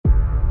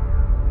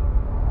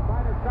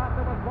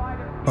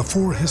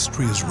Before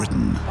history is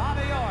written,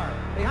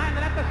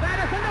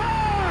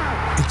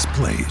 it's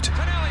played.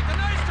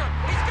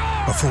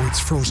 Before it's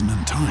frozen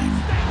in time,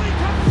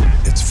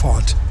 it's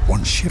fought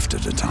one shift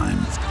at a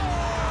time.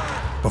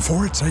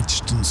 Before it's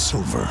etched in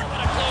silver,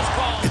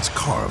 it's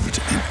carved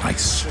in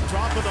ice.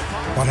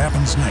 What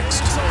happens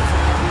next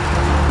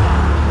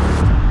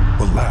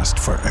will last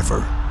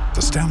forever.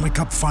 The Stanley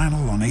Cup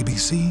Final on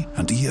ABC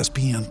and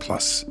ESPN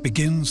Plus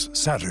begins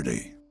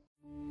Saturday.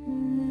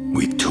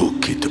 We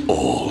took it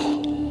all.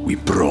 We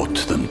brought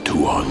them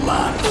to our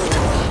land.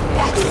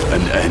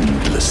 An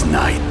endless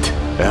night,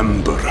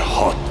 ember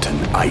hot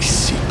and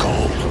icy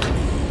cold.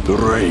 The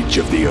rage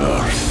of the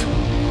earth.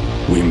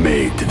 We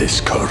made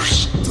this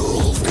curse.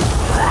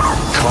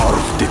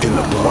 Carved it in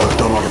the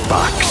blood on our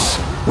backs.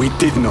 We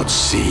did not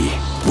see.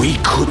 We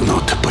could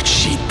not, but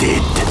she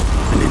did.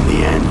 And in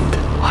the end...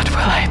 What will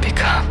I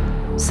become?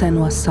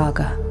 Senua's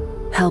Saga.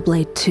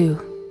 Hellblade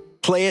 2.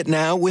 Play it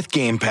now with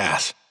Game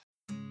Pass.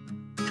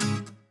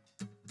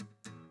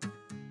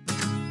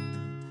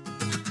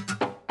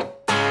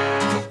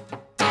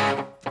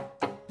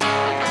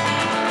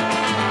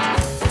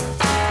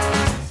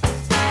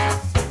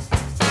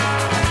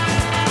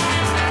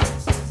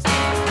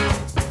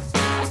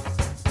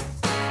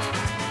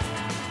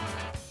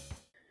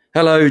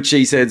 Hello,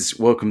 Cheeseheads.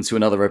 Welcome to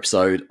another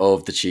episode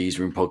of the Cheese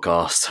Room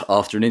podcast.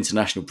 After an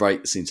international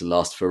break that seemed to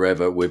last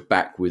forever, we're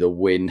back with a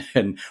win,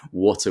 and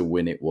what a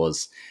win it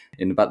was.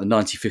 In about the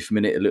 95th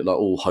minute, it looked like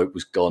all hope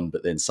was gone,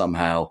 but then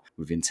somehow,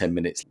 within 10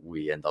 minutes,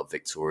 we end up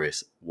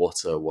victorious.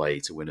 What a way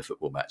to win a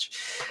football match.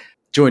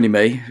 Joining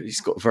me, he's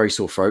got a very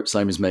sore throat,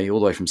 same as me, all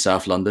the way from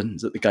South London.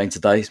 He's at the game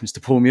today. It's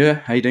Mr. Paul Muir.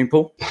 How you doing,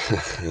 Paul?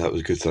 That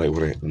was good today,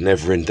 wasn't it?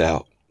 Never in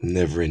doubt.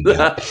 Never in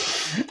doubt.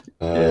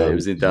 It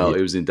was in doubt.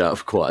 It was in doubt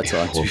for quite a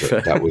time, to be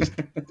fair. That was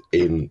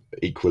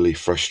equally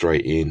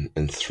frustrating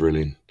and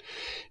thrilling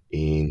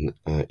in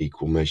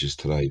equal measures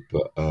today.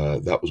 But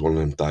that was one of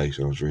them days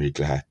when I was really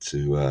glad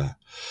to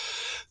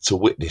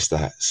witness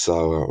that.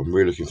 So I'm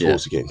really looking forward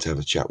to getting to have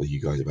a chat with you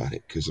guys about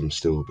it, because I'm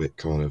still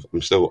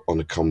I'm still on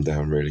a come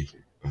down, really.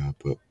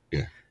 But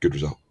yeah, good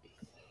result.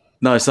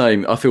 No,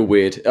 same. I feel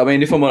weird. I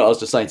mean, if I'm honest, I was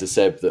just saying to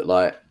Seb that,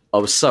 like, I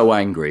was so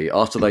angry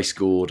after they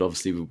scored.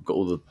 Obviously, we've got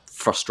all the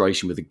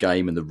frustration with the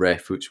game and the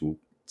ref, which we'll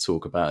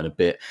talk about in a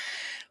bit.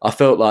 I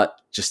felt like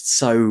just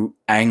so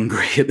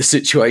angry at the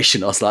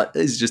situation. I was like,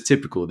 this is just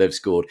typical. They've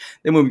scored.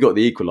 Then when we got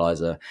the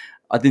equaliser,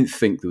 I didn't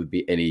think there would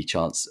be any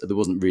chance. There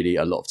wasn't really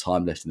a lot of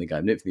time left in the game.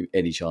 I didn't think there would be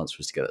any chance for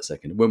us to get that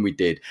second. And when we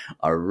did,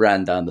 I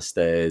ran down the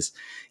stairs,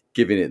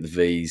 giving it the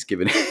V's,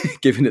 giving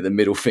it the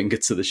middle finger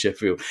to the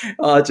Sheffield.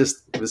 I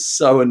just was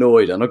so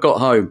annoyed. And I got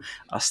home,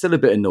 I was still a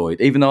bit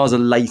annoyed, even though I was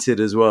elated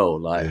as well.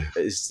 Like,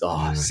 it's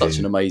such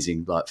an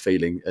amazing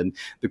feeling. And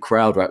the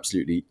crowd were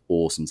absolutely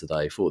awesome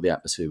today. I thought the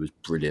atmosphere was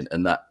brilliant.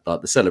 And that,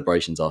 like, the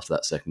celebrations after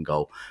that second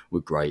goal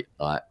were great.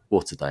 Like,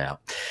 what a day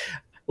out.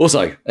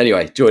 Also,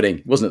 anyway,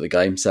 joining, wasn't at the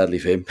game, sadly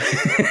for him.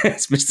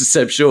 It's Mr.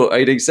 Seb Short. How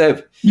you doing,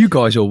 Seb? You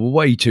guys are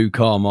way too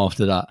calm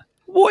after that.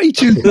 Way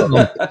too calm.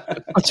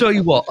 I tell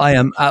you what,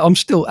 I'm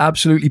still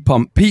absolutely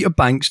pumped. Peter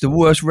Banks, the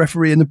worst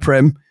referee in the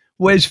Prem,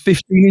 wears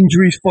 15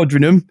 injuries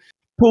Fodringham,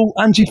 Paul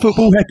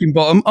Anti-Football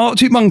Heckingbottom,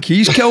 Arctic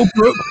Monkeys, Kel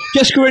Brook,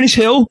 Jessica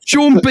Ennis-Hill,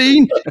 Sean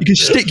Bean. You can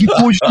stick your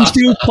poison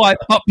steel pipe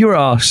up your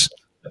arse.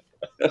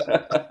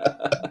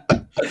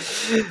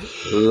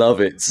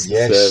 Love it.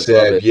 Yes,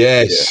 Seb,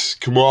 yes.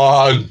 Yeah. Come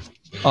on.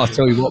 I'll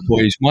tell you what,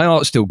 boys, my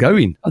heart's still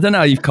going. I don't know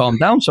how you've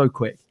calmed down so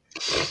quick.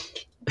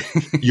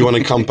 You want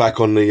to come back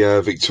on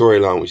the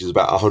Victoria line, which is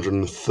about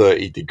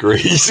 130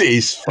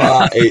 degrees.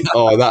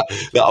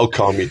 That'll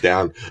calm me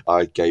down.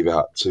 I gave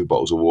out 2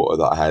 bottles of water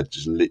that I had.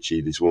 Just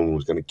literally, this woman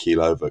was going to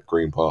keel over at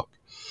Green Park.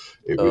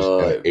 It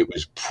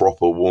was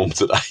proper warm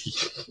today.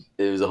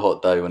 It was a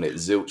hot day when it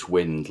zilch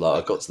wind.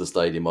 Like, I got to the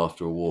stadium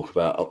after a walk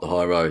about up the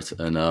high road,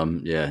 and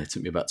it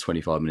took me about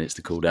 25 minutes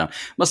to cool down.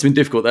 Must have been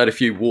difficult. They had a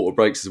few water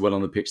breaks as well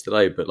on the pitch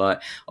today, but like,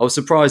 I was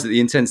surprised that the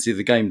intensity of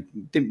the game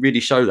didn't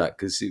really show that,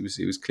 because it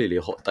was clearly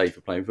a hot day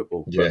for playing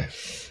football. Yeah.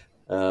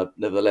 But,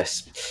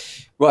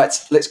 nevertheless, right,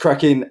 let's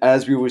crack in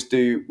as we always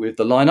do with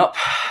the lineup.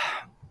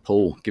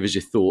 Paul, give us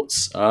your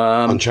thoughts.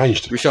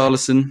 Unchanged.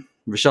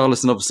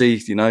 Richarlison, obviously,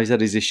 he's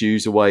had his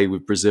issues away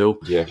with Brazil.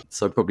 Yeah.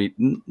 So probably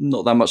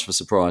not that much of a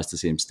surprise to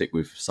see him stick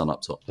with Son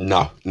up top.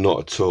 No,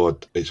 not at all.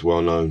 It's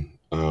well known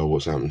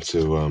what's happened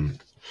to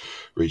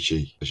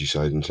Richie, as you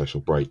say, the international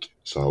break.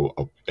 So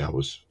I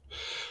was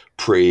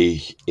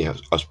pretty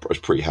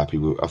happy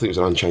with. I think it was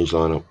an unchanged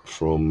lineup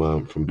from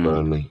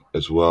Burnley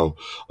as well.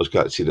 I was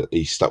glad to see that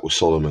he stuck with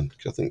Solomon.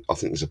 I think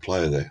there's a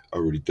player there. I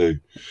really do.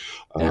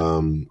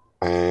 Yeah.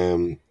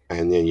 And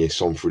then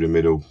Son through the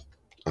middle.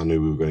 I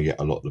knew we were going to get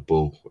a lot of the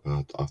ball.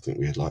 I think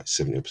we had like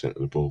 70% of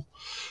the ball.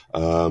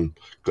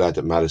 Glad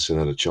that Maddison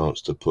had a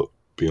chance to put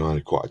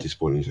behind quite a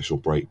disappointing international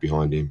break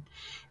behind him.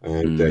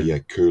 And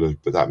Kulu,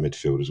 but that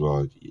midfield as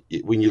well.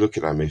 When you look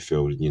at that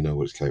midfield and you know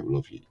what it's capable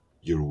of,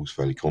 you're always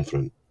fairly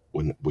confident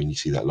when you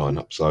see that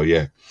lineup. So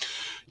yeah,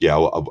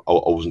 I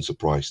wasn't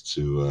surprised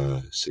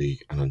to see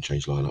an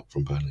unchanged lineup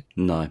from Burnley.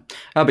 No.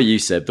 How about you,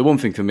 Seb? The one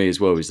thing for me as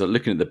well is that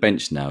looking at the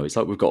bench now, it's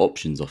like we've got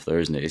options off there,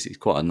 isn't it? It's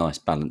quite a nice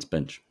balanced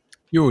bench.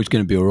 You're always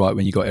going to be all right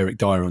when you got Eric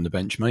Dyer on the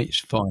bench, mate. It's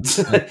fine.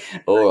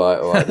 all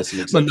right. That's an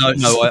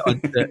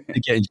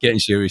exception. Getting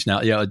serious now.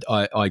 Yeah,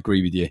 I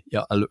agree with you.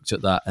 Yeah, I looked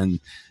at that, and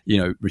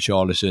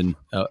Richarlison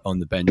on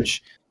the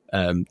bench,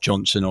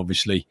 Johnson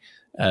obviously,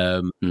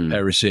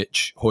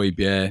 Perisic,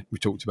 Højbjerg. We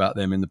talked about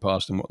them in the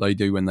past and what they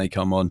do when they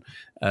come on.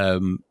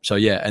 So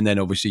yeah, and then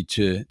obviously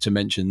to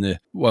mention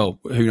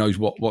who knows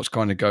what's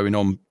kind of going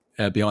on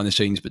behind the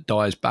scenes, but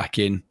Dyer's back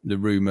in. The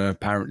rumour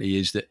apparently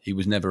is that he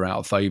was never out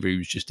of favour, he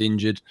was just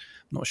injured.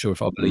 I'm not sure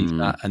if I believe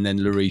that. And then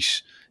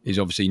Lloris is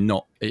obviously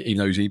not, even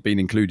though he's been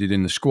included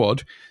in the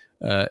squad,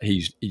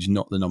 he's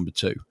not the number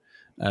 2.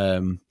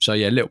 So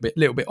yeah, a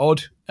little bit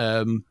odd,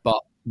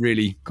 but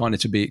really kind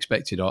of to be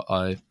expected,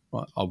 I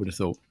would have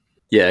thought.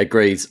 Yeah,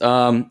 agreed.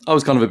 I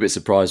was kind of a bit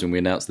surprised when we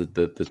announced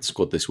the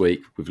squad this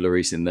week with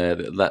Lloris in there.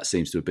 That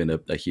seems to have been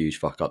a huge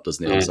fuck up,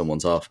 doesn't it, on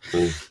someone's half?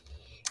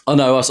 I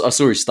know, I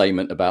saw his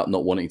statement about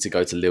not wanting to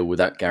go to Lille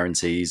without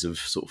guarantees of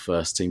sort of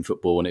first team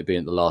football and it being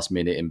at the last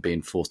minute and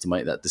being forced to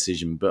make that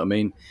decision. But I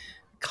mean,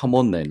 come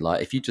on then.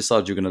 Like, if you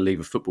decide you're going to leave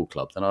a football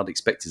club, then I'd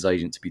expect his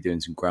agent to be doing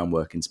some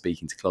groundwork and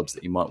speaking to clubs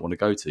that he might want to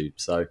go to.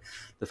 So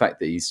the fact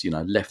that he's,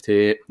 left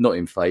here, not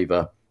in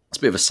favour, it's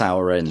a bit of a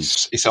sour end.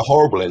 It's a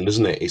horrible end,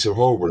 isn't it? It's a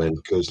horrible end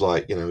because,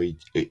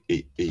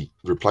 he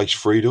replaced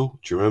Friedel.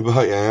 Do you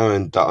remember? Yeah,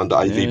 and under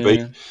AVB.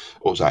 Yeah.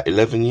 What was that?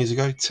 11 years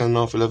ago,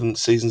 11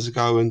 seasons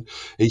ago, and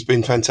he's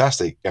been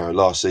fantastic.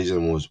 Last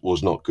season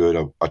was not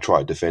good. I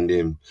tried to defend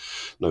him,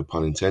 no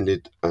pun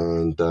intended,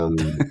 and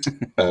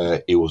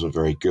he wasn't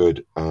very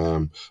good.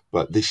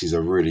 But this is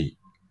a really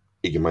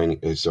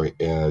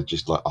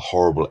just like a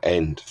horrible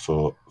end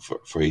for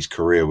his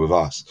career with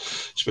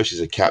us, especially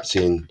as a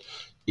captain.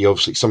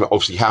 Something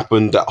obviously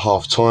happened at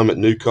half time at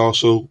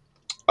Newcastle,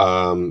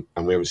 and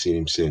we haven't seen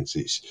him since.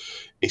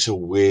 It's a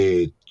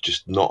weird,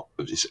 it's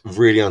a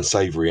really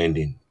unsavoury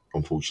ending,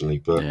 unfortunately.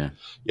 But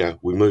yeah,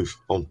 we move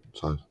on.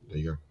 So there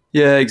you go.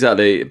 Yeah,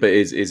 exactly. But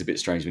it is a bit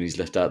strange when he's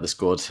left out of the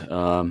squad,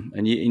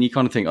 and you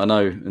kind of think, I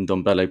know, and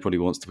Ndombele probably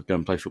wants to go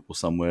and play football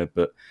somewhere,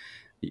 but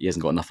he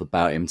hasn't got enough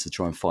about him to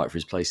try and fight for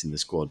his place in the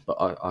squad. But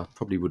I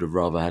probably would have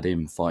rather had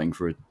him fighting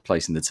for a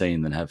place in the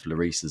team than have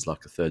Lloris as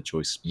like a third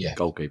choice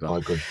goalkeeper. I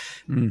agree.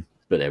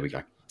 But there we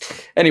go.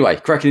 Anyway,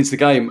 cracking into the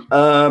game.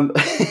 I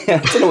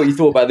don't know what you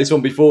thought about this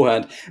one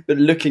beforehand, but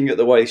looking at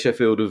the way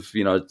Sheffield have,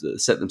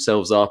 set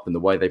themselves up and the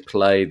way they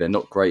play, they're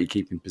not great at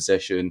keeping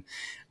possession.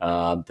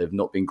 They've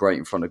not been great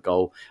in front of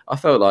goal. I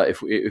felt like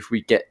if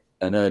we get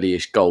an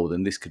early-ish goal,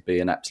 then this could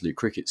be an absolute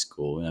cricket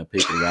score.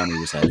 People around me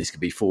were saying this could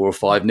be 4 or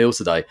 5-0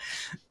 today.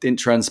 Didn't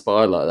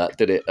transpire like that,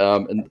 did it?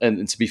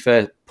 And to be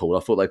fair, Paul, I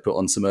thought they put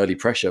on some early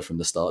pressure from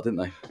the start,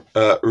 didn't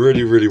they?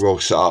 Really, really well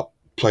set up.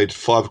 Played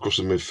 5 across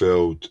the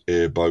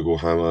midfield, Bogle,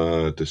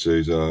 Hammer,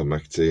 D'Souza,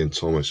 McAtee and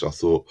Thomas. I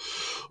thought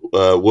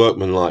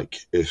workmanlike.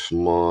 If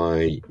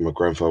my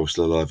grandfather was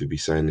still alive, he'd be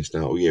saying this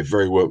now. Oh yeah,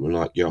 very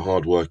workmanlike,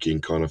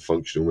 hard-working kind of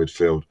functional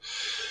midfield.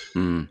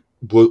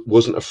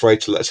 Wasn't afraid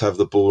to let us have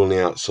the ball on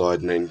the outside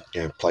and then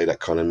play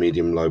that kind of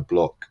medium-low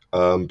block.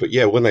 But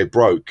yeah, when they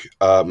broke,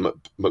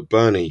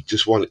 McBurney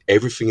just wanted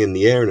everything in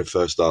the air in the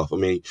first half. I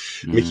mean,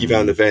 Mickey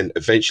van der Ven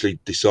eventually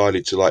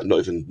decided to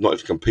not even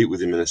compete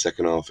with him in the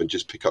second half and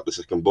just pick up the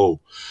second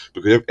ball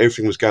because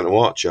everything was going to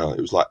Archer.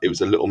 It was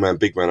a little man,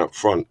 big man up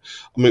front.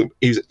 I mean,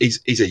 he's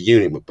a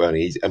unit,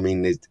 McBurney.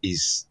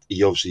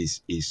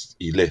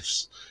 He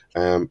lifts.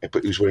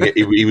 But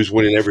he was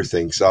winning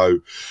everything. So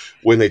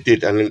when they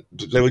did, and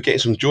they were getting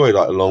some joy,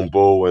 like a long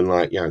ball and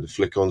the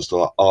flick-ons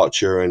to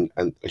Archer, and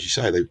as you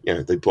say,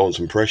 they put on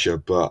some pressure.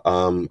 But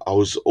I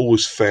was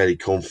always fairly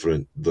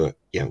confident that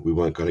we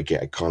weren't going to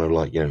get a kind of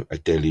a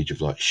deluge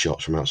of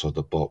shots from outside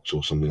the box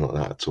or something like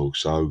that at all.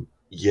 So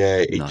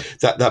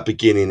that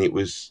beginning it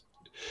was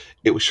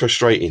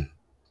frustrating.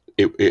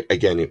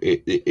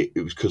 It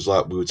was because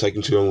we were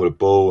taking too long with the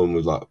ball and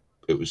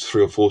it was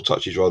 3 or 4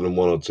 touches rather than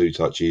 1 or 2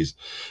 touches,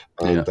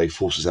 and they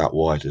forced us out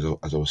wide, as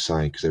I was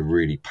saying, because they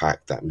really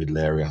packed that middle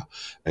area,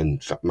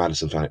 and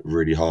Maddison found it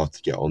really hard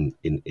to get on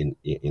in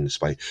the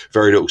space.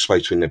 Very little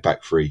space between their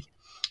back three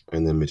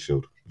and their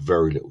midfield.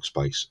 Very little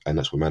space, and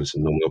that's where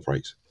Maddison normally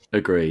operates.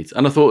 Agreed.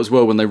 And I thought as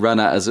well when they ran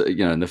out,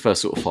 in the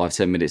first sort of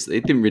 5-10 minutes,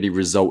 it didn't really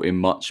result in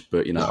much.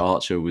 But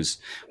Archer was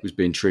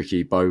being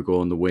tricky,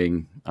 Bogle on the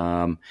wing,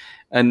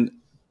 and.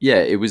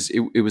 Yeah, it was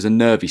a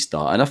nervy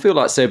start. And I feel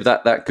like, Seb,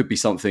 that could be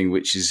something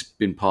which has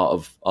been part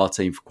of our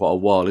team for quite a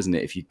while, isn't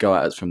it? If you go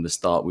at us from the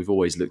start, we've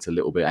always looked a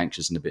little bit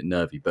anxious and a bit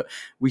nervy. But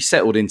we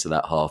settled into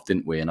that half,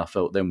 didn't we? And I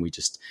felt then we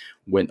just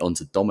went on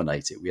to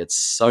dominate it. We had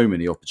so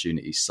many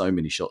opportunities, so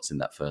many shots in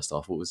that first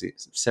half. What was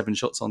it, 7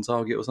 shots on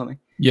target or something?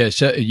 Yeah,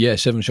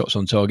 7 shots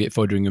on target.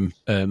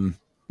 Foderingham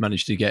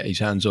managed to get his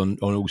hands on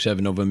all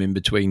 7 of them in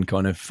between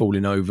kind of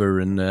falling over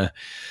and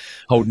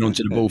holding on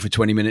to the ball for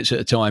 20 minutes at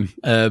a time.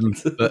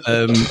 But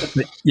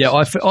yeah,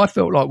 I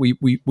felt like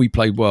we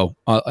played well.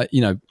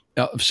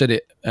 I've said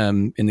it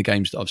in the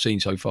games that I've seen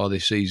so far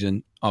this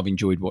season. I've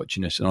enjoyed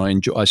watching us, and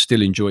I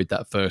still enjoyed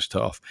that first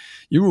half.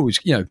 You're always,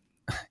 don't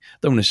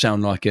want to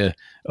sound like a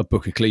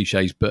book of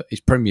cliches, but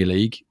it's Premier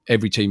League.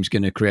 Every team's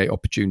going to create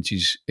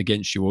opportunities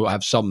against you, or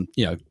have some,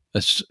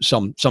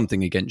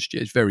 something against you.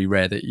 It's very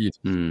rare that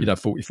you'd have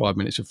 45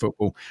 minutes of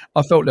football.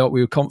 I felt like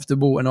we were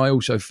comfortable, and I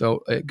also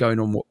felt, going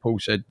on what Paul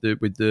said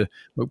with the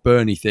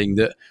McBurney thing,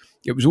 that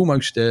it was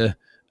almost a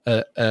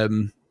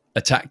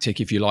tactic,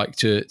 if you like,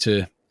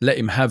 to let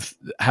him have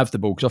the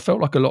ball, because I felt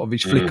like a lot of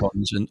his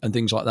flick-ons and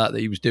things like that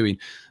he was doing,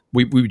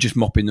 we were just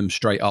mopping them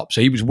straight up.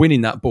 So he was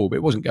winning that ball, but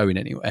it wasn't going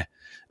anywhere.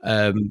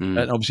 And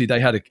obviously they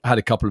had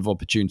a couple of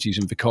opportunities,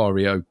 and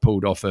Vicario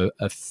pulled off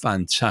a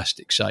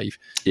fantastic save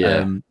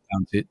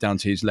down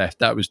to his left.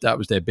 That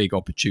was their big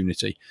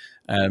opportunity.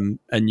 And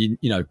he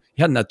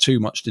hadn't had too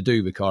much to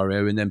do,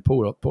 Vicario, and then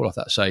pull off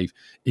that save.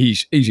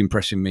 He's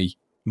impressing me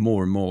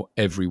more and more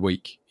every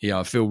week.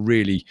 I feel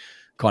really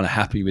kind of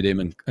happy with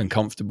him and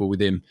comfortable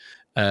with him.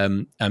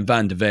 And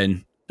Van de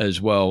Ven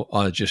as well.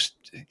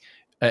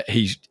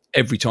 He's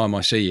every time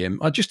I see him,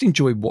 I just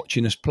enjoy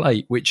watching us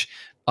play, which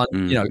I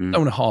don't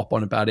want to harp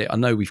on about it. I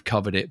know we've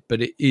covered it,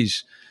 but it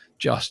is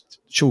just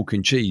chalk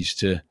and cheese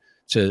to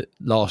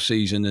last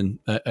season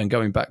and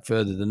going back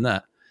further than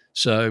that.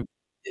 So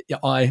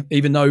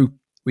even though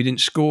we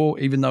didn't score,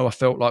 even though I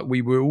felt like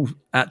we were all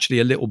actually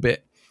a little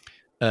bit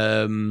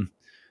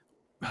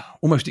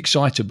almost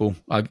excitable,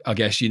 I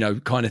guess,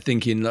 kind of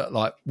thinking that,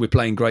 like, we're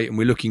playing great and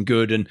we're looking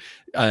good, and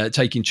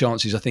taking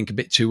chances, I think, a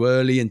bit too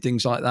early and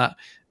things like that.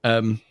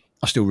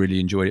 I still really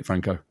enjoyed it,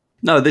 Franco.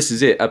 No, this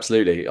is it.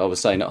 Absolutely. I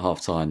was saying at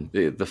half time,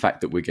 the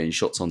fact that we're getting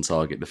shots on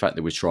target, the fact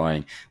that we're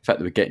trying, the fact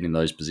that we're getting in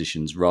those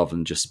positions rather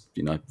than just,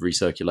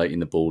 recirculating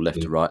the ball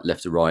left to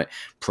right,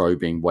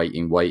 probing,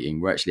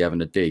 waiting. We're actually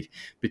having a dig,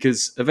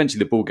 because eventually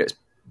the ball gets,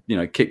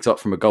 kicked up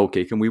from a goal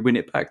kick and we win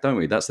it back, don't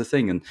we? That's the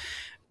thing. And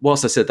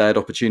whilst I said they had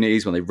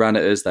opportunities when they ran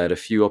at us, they had a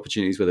few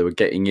opportunities where they were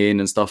getting in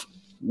and stuff.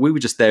 We were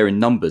just there in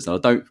numbers. And I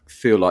don't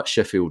feel like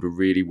Sheffield were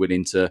really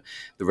willing to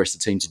the rest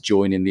of the team to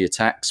join in the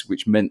attacks,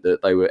 which meant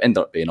that they ended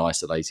up being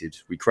isolated.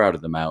 We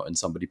crowded them out and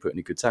somebody put in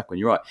a good tackle. And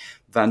you're right,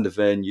 Van de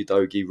Ven,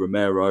 Udogie,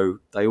 Romero,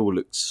 they all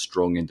looked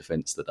strong in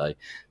defence today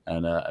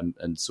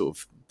and sort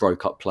of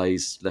broke up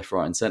plays left,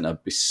 right and centre.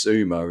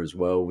 Bissouma as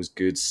well was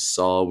good.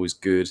 Sarr was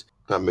good.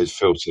 That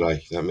midfield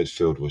today,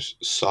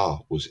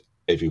 Sarr was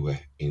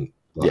everywhere in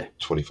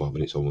 25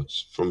 minutes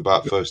onwards. From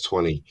about first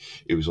 20,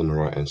 he was on the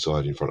right-hand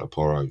side in front of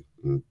Porro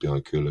and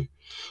behind Kulu.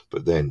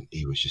 But then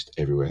he was just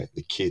everywhere.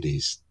 The kid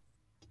is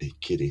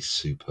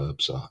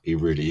superb, sir. He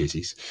really is.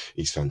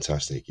 He's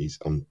fantastic.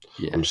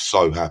 I'm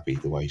so happy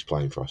the way he's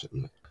playing for us at the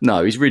minute.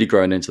 No, he's really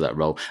grown into that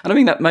role. And I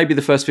think that maybe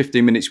the first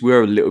 15 minutes we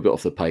were a little bit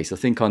off the pace. I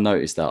think I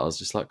noticed that. I was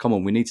just like, come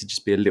on, we need to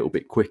just be a little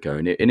bit quicker.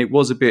 And it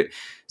was a bit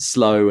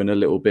slow and a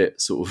little bit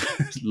sort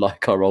of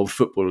like our old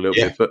football a little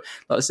bit. But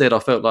like I said, I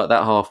felt like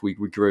that half we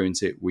grew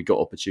into it. We got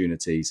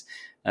opportunities.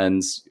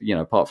 And,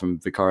 apart from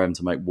Vicario having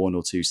to make one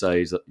or two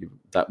saves,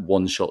 that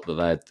one shot that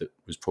they had that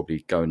was probably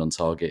going on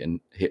target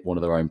and hit one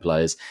of their own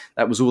players,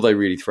 that was all they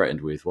really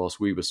threatened with, whilst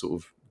we were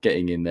sort of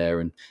getting in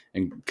there and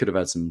could have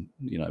had some,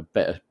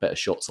 better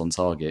shots on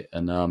target,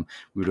 and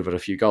we would have had a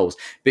few goals.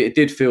 But it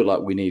did feel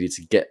like we needed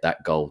to get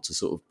that goal to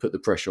sort of put the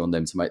pressure on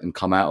them to make them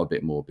come out a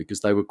bit more,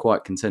 because they were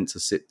quite content to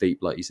sit deep,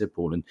 like you said,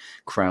 Paul, and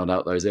crowd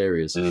out those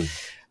areas.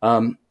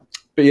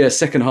 But yeah,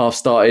 second half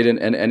started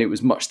and it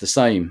was much the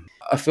same.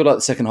 I feel like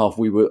the second half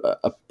we were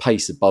a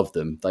pace above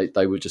them.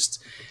 They were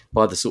just,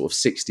 by the sort of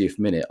 60th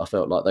minute, I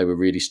felt like they were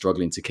really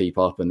struggling to keep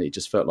up, and it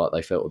just felt like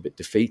they felt a bit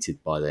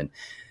defeated by then.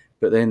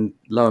 But then,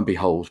 lo and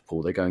behold,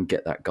 Paul, they go and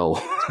get that goal.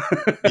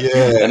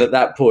 And at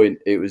that point,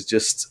 it was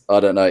just,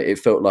 I don't know, it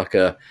felt like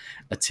a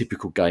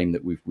typical game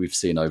that we've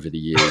seen over the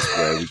years,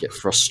 where we get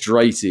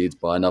frustrated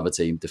by another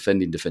team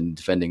defending,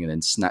 and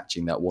then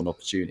snatching that one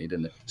opportunity,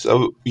 didn't it?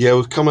 So,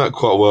 we've come out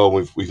quite well.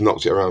 We've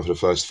knocked it around for the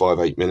first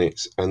 5-8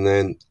 minutes. And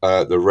then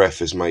the ref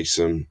has made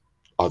some,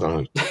 I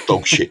don't know,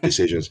 dog shit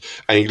decisions.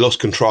 And he lost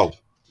control.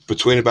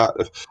 I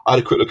had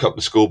a quick look up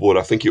the scoreboard.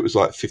 I think it was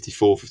like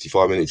 54,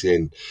 55 minutes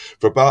in.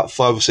 For about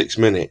 5 or 6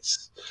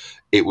 minutes,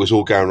 it was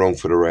all going wrong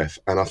for the ref.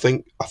 And I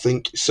think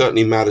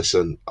certainly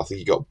Maddison, I think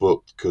he got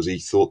booked because he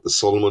thought the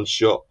Solomon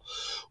shot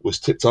was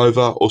tipped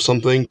over or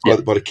something by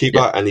the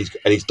keeper. And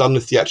he's done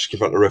the theatrics in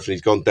front of the ref, and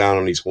he's gone down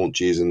on his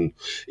haunches, and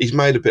he's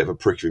made a bit of a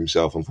prick of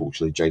himself,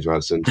 unfortunately, James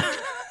Maddison.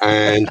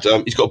 And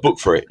he's got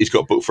booked for it.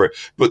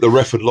 But the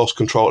ref had lost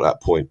control at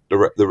that point.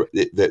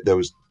 There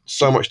was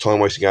so much time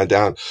wasting going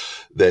down.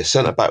 Their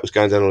centre-back was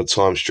going down all the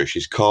time, stretching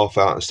his calf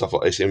out and stuff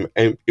like this. And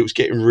it was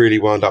getting really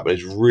wound up, and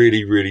it's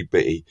really, really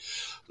bitty.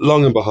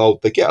 Long and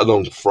behold, they get a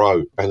long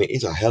throw, and it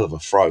is a hell of a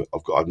throw,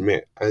 I've got to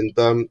admit.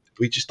 And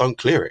we just don't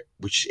clear it.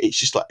 It's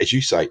just like, as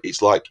you say,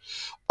 it's like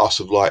us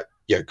of like,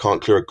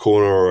 can't clear a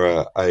corner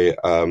or a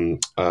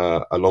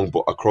long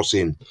a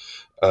crossing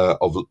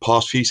of the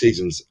past few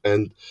seasons.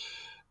 And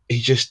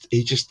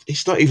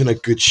it's not even a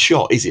good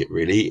shot, is it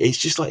really? It's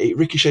just like it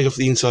ricochets off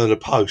the inside of the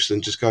post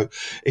and just go,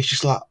 it's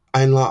just like,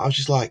 and like, I was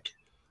just like,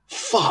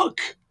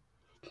 fuck.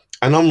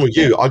 And I'm with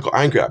you. I got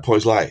angry at that point.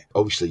 It's like,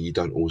 obviously, you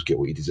don't always get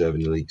what you deserve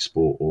in elite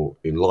sport or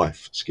in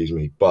life, excuse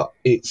me. But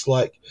it's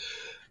like,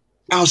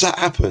 how's that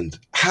happened?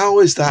 How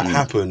has that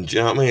happened? Do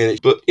you know what I mean?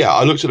 But yeah,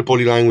 I looked at the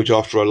body language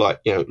after I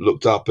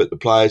looked up at the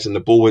players, and the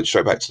ball went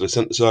straight back to the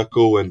centre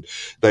circle, and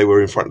they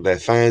were in front of their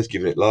fans,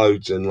 giving it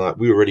loads, and like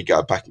we were ready to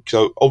go back.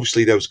 So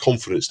obviously there was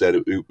confidence there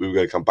that we were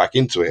going to come back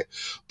into it.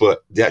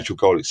 But the actual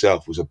goal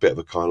itself was a bit of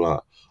a kind of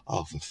like,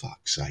 oh, for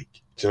fuck's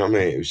sake. Do you know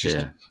what I mean? It was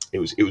just,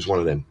 it was one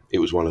of them. It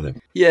was one of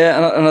them.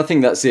 Yeah, and I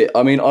think that's it.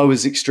 I mean, I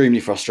was extremely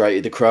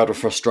frustrated. The crowd were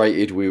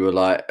frustrated. We were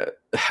like,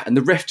 and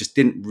the ref just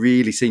didn't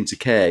really seem to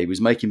care. He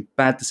was making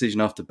bad decision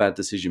after bad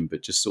decision,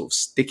 but just sort of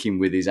sticking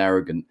with his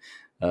arrogant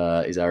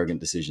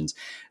decisions.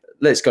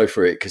 Let's go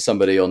through it, because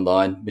somebody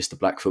online, Mr.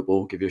 Black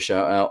Football, give you a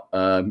shout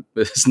out.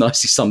 It's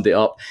nicely summed it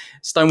up.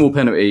 Stonewall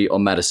penalty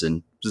on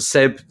Maddison.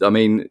 Seb, I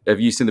mean, have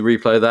you seen the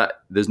replay of that?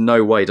 There's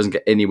no way he doesn't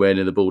get anywhere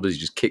near the ball. He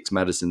just kicks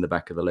Maddison in the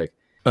back of the leg.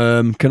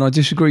 Can I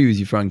disagree with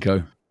you,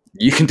 Franco?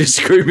 You can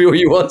disagree with me all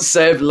you want,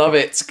 Seb. Love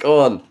it. Go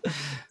on.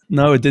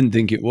 No, I didn't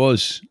think it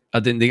was. I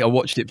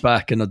watched it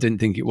back, and I didn't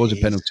think it was a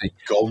penalty.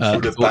 Gone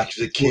through the back of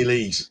the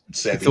Achilles,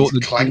 Seb. He's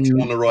clanked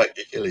him on the right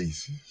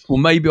Achilles. Well,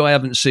 maybe I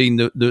haven't seen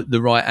the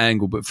right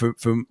angle, but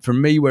from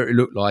me, where it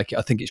looked like,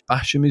 I think it's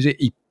Basham, is it?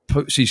 He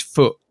puts his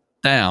foot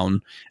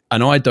down,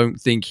 and I don't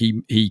think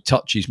he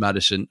touches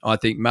Maddison. I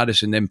think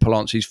Maddison then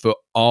plants his foot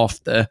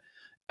after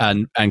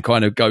and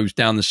kind of goes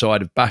down the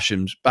side of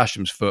Basham's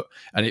foot,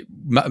 and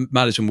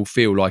Maddison will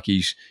feel like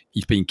he's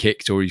been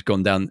kicked or he's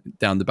gone down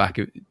the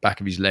back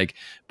of his leg.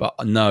 But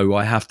no,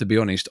 I have to be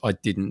honest, I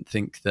didn't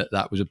think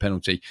that was a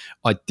penalty.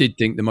 I did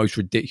think the most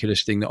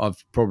ridiculous thing that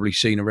I've probably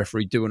seen a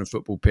referee do on a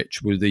football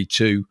pitch were the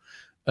two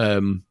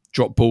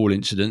drop ball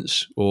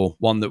incidents, or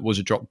one that was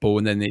a drop ball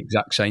and then the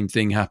exact same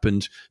thing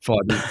happened 5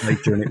 minutes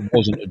later and it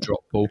wasn't a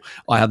drop ball.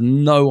 I have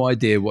no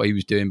idea what he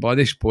was doing. By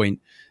this point,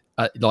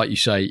 like you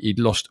say, he'd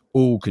lost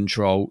all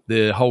control.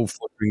 The whole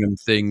Foderingham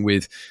thing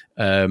with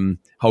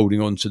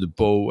holding on to the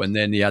ball, and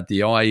then he had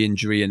the eye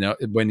injury, and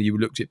when you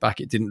looked it back,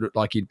 it didn't look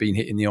like he'd been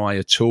hit in the eye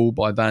at all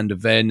by Van der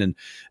Ven,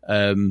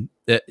 and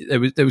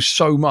there was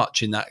so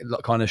much in that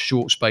kind of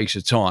short space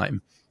of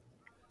time.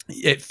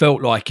 It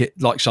felt like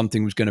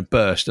something was going to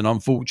burst, and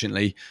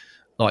unfortunately,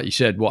 like you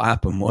said, what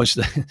happened was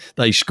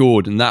they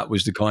scored, and that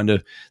was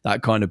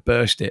that kind of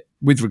burst it.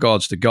 With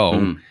regards to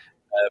goal,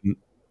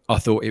 I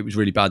thought it was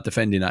really bad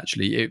defending.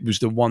 Actually, it was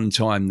the one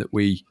time that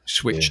we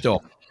switched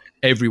off.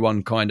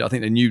 Everyone I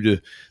think they knew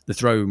the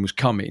throw-in was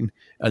coming,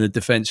 and the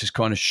defence has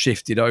kind of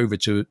shifted over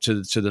to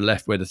the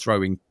left where the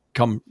throw-in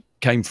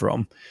came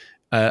from.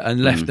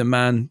 And left the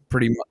man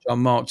pretty much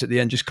unmarked at the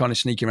end, just kind of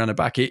sneaking around the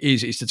back.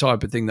 It's the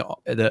type of thing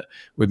that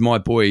with my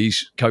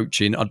boys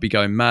coaching, I'd be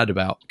going mad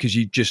about, because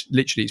you just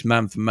literally, it's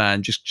man for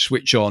man, just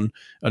switch on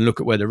and look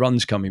at where the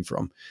run's coming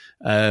from,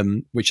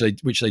 which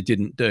they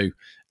didn't do.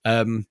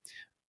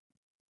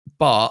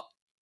 But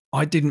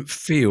I didn't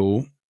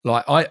feel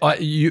like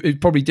it's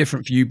probably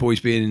different for you boys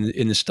being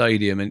in the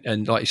stadium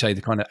and like you say,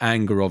 the kind of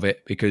anger of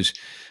it, because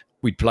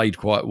we'd played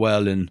quite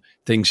well and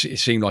things, it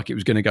seemed like it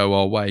was going to go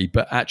our way.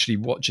 But actually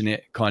watching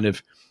it kind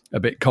of a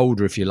bit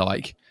colder, if you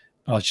like,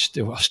 I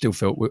still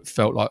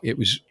felt like it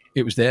was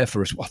there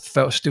for us.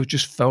 I still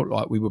felt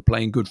like we were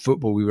playing good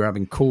football. We were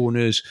having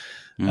corners,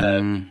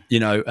 and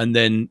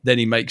then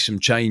he makes some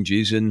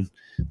changes, and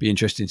be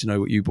interesting to know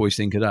what you boys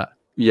think of that.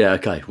 Yeah,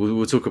 okay.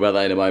 We'll talk about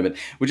that in a moment.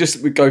 We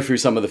go through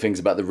some of the things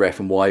about the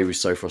ref and why he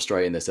was so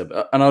frustrating this.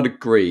 And I'd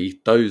agree,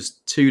 those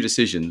two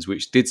decisions,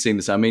 which did seem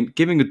the same. I mean,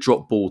 giving a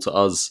drop ball to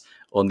us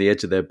on the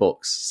edge of their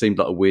box seemed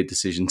like a weird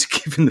decision to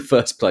give in the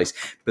first place.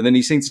 But then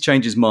he seemed to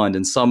change his mind,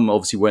 and Son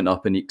obviously went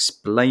up and he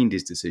explained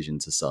his decision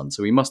to Son.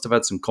 So he must have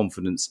had some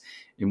confidence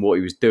in what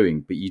he was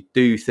doing. But you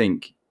do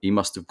think he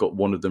must have got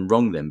one of them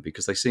wrong then,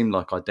 because they seem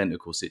like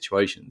identical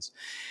situations.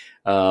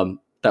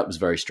 That was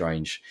very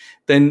strange.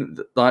 Then,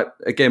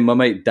 again, my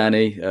mate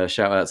Danny,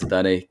 shout out to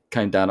Danny,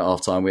 came down at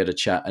half time. We had a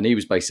chat, and he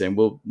was basically saying,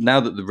 well, now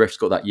that the ref's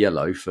got that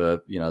yellow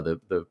for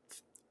the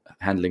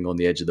handling on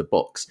the edge of the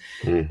box,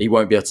 he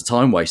won't be able to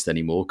time waste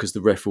anymore, because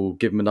the ref will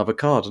give him another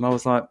card. And I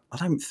was like, I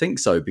don't think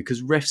so,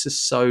 because refs are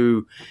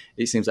so,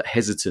 it seems like,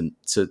 hesitant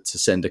to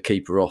send a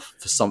keeper off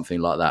for something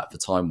like that, for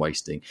time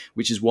wasting,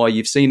 which is why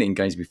you've seen it in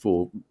games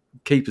before.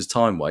 Keepers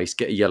time waste,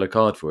 get a yellow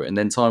card for it, and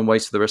then time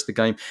waste for the rest of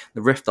the game.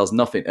 The ref does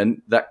nothing.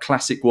 And that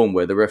classic one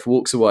where the ref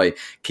walks away,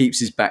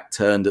 keeps his back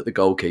turned at the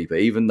goalkeeper,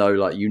 even though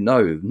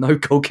no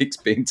goal kick's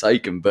being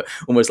taken, but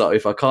almost like,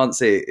 if I can't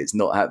see it, it's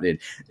not happening.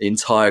 The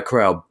entire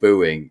crowd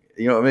booing.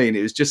 You know what I mean?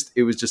 It was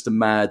just a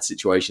mad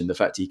situation. The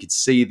fact he could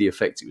see the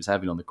effect it was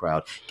having on the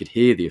crowd, could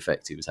hear the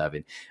effect it was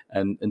having,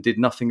 and did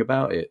nothing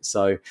about it.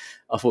 So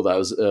I thought that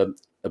was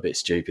a bit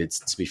stupid,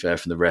 to be fair,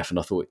 from the ref. And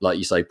I thought, like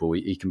you say, Paul,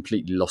 he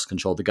completely lost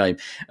control of the game.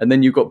 And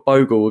then you've got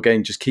Bogle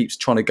again, just keeps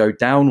trying to go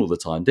down all the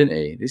time, didn't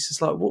he? This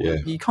is like, what? Yeah.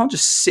 You can't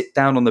just sit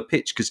down on the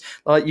pitch, because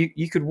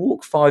you could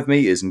walk 5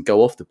 meters and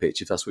go off the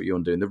pitch if that's what you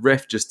want to do. And the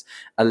ref just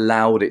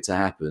allowed it to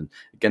happen.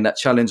 Again, that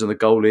challenge on the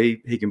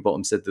goalie,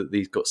 Higginbottom said that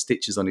he's got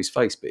stitches on his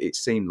face, but it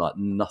seemed like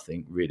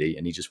nothing really,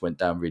 and he just went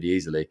down really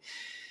easily.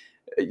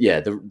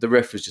 the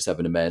ref was just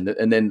having a man,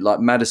 and then like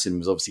Maddison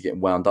was obviously getting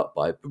wound up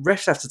by it. But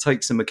refs have to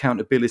take some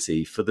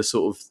accountability for the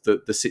sort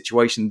of the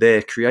situation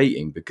they're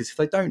creating, because if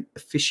they don't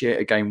officiate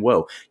a game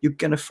well, you're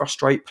going to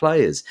frustrate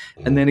players.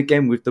 And then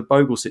again with the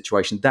Bogle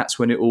situation, that's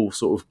when it all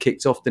sort of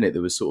kicked off, didn't it?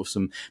 There was sort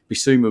of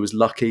Bissouma was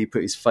lucky, he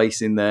put his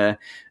face in there,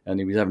 and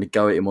he was having to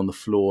go at him on the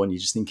floor, and you're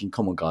just thinking,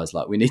 come on guys,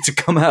 like we need to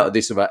come out of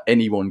this without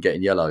anyone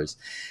getting yellows.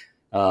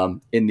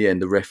 In the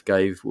end, the ref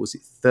gave,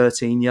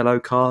 13 yellow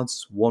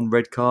cards, 1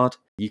 red card.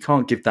 You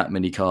can't give that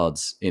many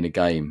cards in a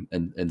game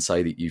and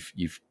say that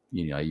you've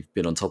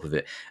been on top of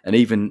it. And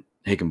even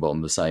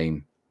Higginbottom was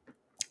saying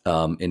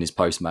in his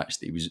post match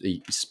that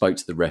he spoke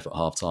to the ref at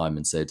half time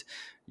and said,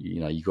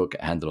 you've got to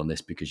get a handle on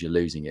this because you're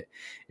losing it.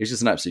 It was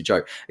just an absolute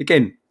joke.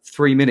 Again,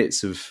 3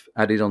 minutes of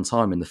added on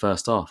time in the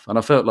first half, and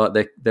I felt like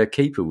their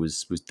keeper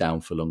was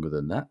down for longer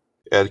than that.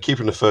 Yeah, the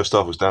keeper in the first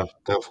half was down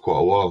for quite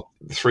a while.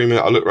 The 3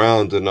 minute, I looked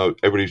around and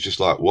everybody was just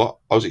like, "What?"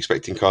 I was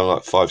expecting kind of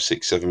like 5,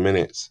 6, 7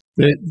 minutes.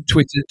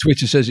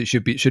 Twitter says it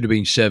should have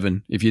been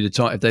 7. If they'd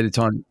have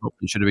timed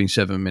it should have been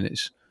 7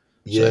 minutes.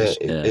 Yeah, so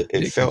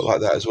it felt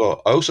like that as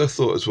well. I also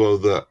thought as well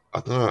that,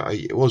 I don't know,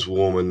 it was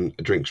warm and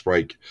a drinks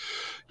break.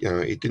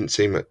 It didn't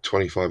seem at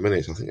 25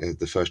 minutes. I think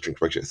the first drinks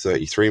break at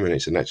 33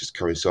 minutes, and that just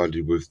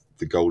coincided with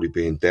the goalie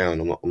being down.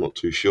 I'm not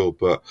too sure,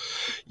 but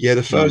yeah,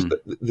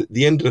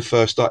 the end of the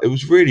first start, it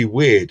was really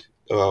weird.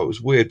 It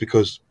was weird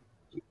because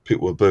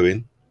people were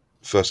booing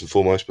first and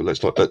foremost, but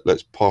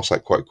let's pass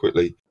that quite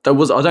quickly. I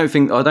don't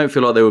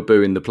feel like they were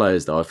booing the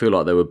players though. I feel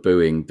like they were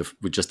booing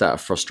just out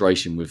of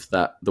frustration with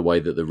the way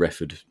that the ref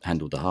had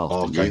handled the half.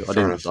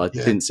 I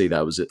didn't see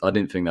that was it. I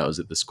didn't think that was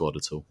at the squad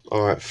at all.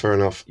 All right, fair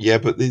enough. Yeah,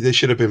 but there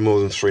should have been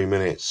more than 3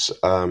 minutes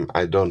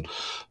added on.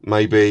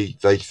 Maybe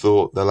they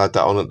thought they'll add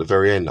that on at the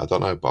very end. I don't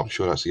know, but I'm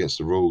sure that's against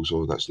the rules,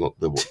 or that's not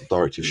what the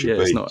directive should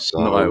be. It's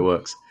not how it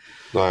works.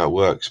 Not how it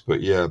works,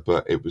 but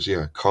it was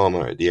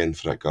karma at the end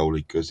for that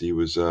goalie, because he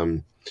was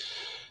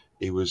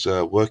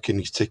working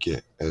his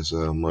ticket, as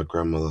my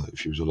grandmother, if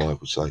she was alive,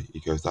 would say. He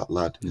goes, that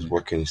lad is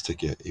working his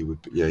ticket. He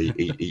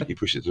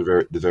pushed it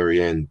to the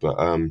very end, but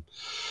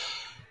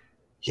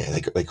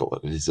they got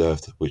what they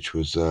deserved, which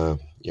was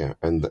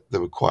and they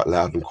were quite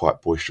loud and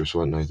quite boisterous,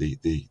 weren't they?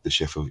 The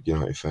Sheffield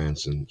United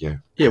fans, and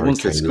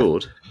once they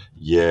scored,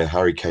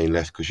 Harry Kane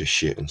left because you're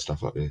shit and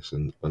stuff like this,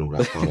 and all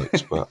that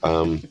bollocks, but.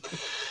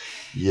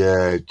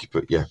 Yeah,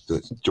 but do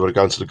you want to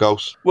go into the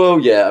goals? Well,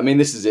 yeah, I mean,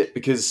 this is it,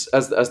 because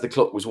as the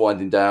clock was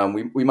winding down,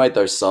 we made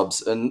those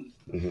subs, and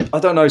I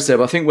don't know,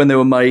 Seb, I think when they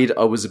were made,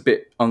 I was a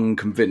bit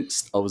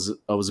unconvinced. I was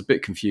a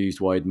bit confused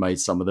why he'd made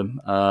some of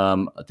them.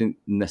 I didn't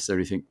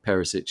necessarily think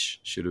Perisic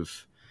should have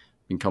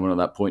been coming at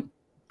that point,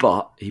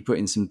 but he put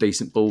in some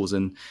decent balls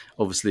and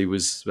obviously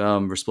was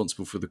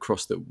responsible for the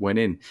cross that went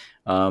in.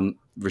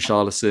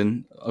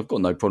 Richarlison, I've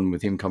got no problem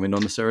with him coming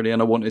on necessarily,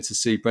 and I wanted to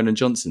see Brennan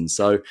Johnson.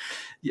 So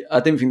I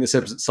didn't think the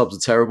subs are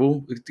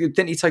terrible.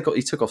 Didn't he take off?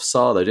 He took off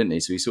Sarr though, didn't he?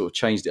 So he sort of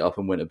changed it up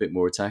and went a bit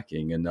more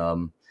attacking. And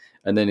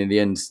then in the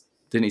end,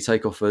 didn't he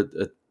take off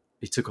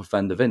he took off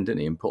Van der Ven,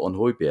 didn't he, and put on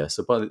Højbjerg?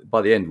 So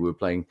by the end, we were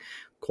playing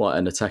quite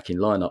an attacking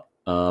lineup.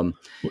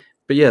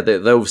 But yeah, they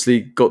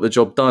obviously got the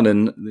job done,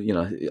 and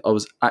I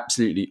was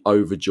absolutely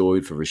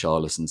overjoyed for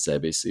Richarlison,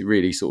 Seb. It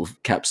really sort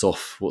of caps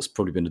off what's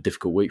probably been a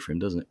difficult week for him,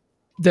 doesn't it?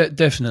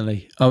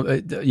 Definitely.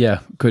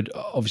 Could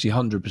obviously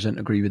 100%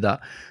 agree with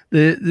that.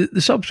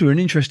 The subs were an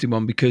interesting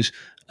one because,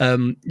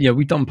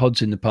 we've done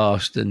pods in the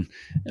past and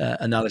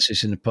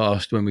analysis in the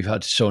past when we've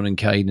had Son and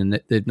Kane and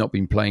they've not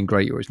been playing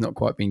great, or it's not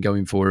quite been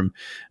going for them.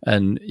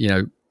 And,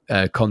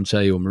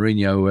 Conte or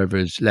Mourinho, whoever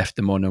has left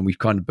them on, and we've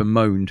kind of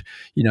bemoaned,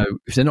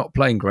 if they're not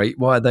playing great,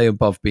 why are they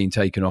above being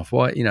taken off?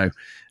 Why,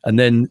 and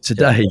then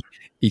today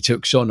he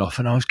took Son off,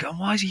 and I was going,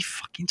 why is he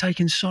fucking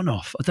taking Son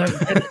off? I don't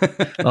get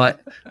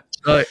it.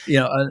 I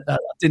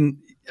didn't,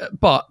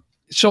 but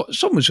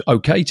Son was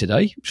okay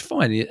today. It was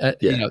fine.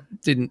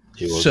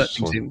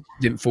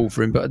 Didn't fall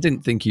for him, but I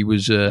didn't think he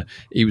was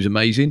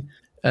amazing.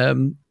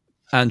 And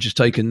just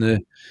taking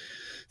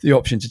the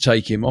option to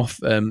take him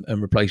off and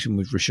replace him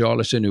with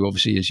Richarlison, who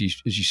obviously, as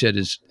you said,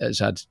 has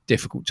had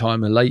difficult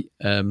time and late.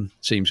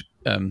 Seems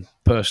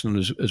personal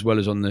as well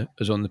as on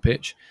the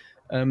pitch.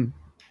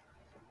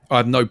 I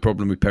have no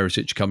problem with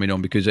Perisic coming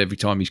on, because every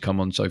time he's come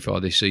on so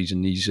far this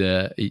season,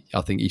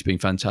 I think he's been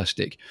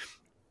fantastic.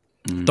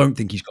 I don't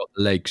think he's got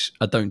the legs.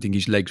 I don't think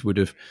his legs would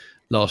have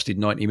lasted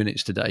 90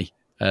 minutes today.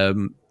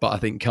 But I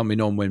think coming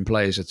on when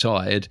players are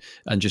tired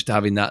and just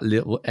having that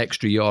little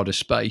extra yard of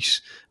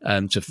space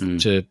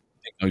to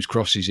pick those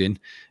crosses in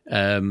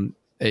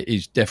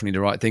is definitely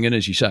the right thing. And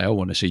as you say, I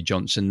want to see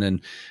Johnson.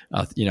 And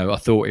I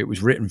thought it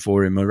was written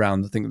for him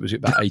around, I think it was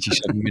about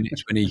 87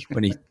 minutes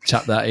when he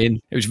tapped that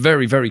in. It was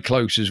very, very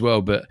close as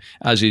well. But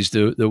as is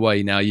the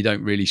way now, you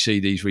don't really see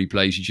these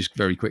replays. You just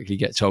very quickly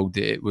get told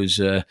that it was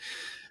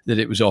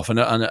off, and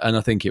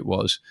I think it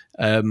was.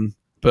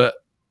 But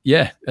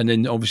yeah, and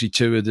then obviously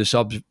two of the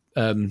subs,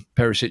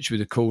 Perisic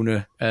with a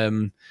corner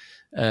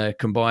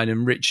combined,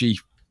 and Richie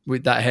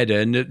with that header.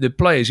 And the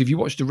players, if you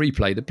watch the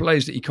replay, the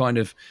players that he kind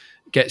of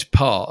gets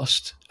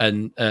past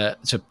and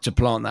to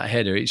plant that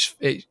header,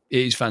 it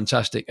is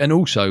fantastic. And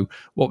also,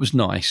 what was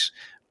nice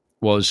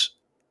was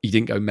he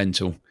didn't go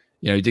mental.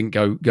 He didn't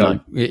go. No.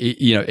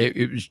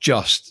 It was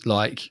just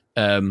like,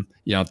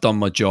 I've done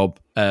my job.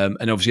 And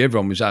obviously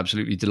everyone was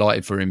absolutely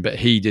delighted for him, but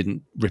he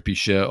didn't rip his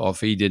shirt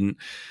off. He didn't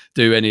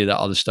do any of that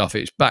other stuff.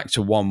 It's back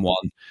to 1-1.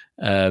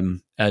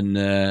 And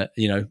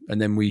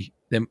then we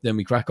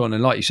crack on.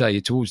 And like you say,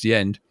 towards the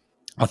end,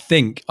 I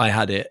think I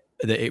had it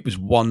that it was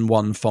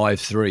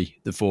 1-1-5-3,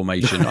 the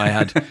formation. I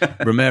had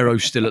Romero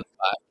still at the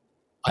back.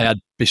 I had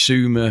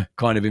Bissouma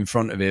kind of in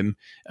front of him.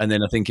 And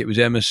then I think it was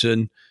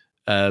Emerson,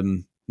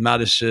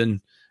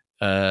 Maddison,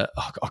 I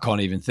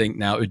can't even think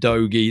now,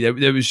 Udogie.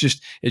 There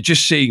was it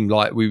just seemed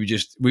like we were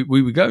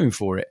going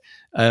for it.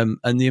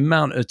 And the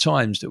amount of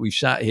times that we've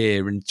sat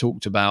here and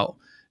talked about,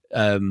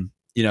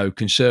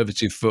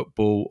 conservative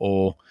football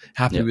or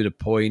happy with a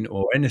point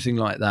or anything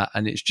like that,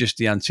 and it's just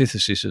the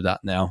antithesis of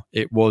that now.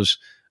 It was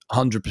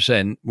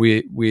 100%.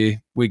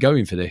 We're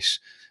going for this.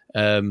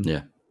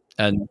 When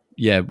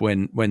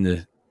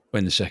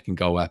the second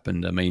goal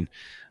happened, I mean,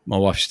 my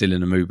wife's still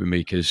in the mood with me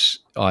because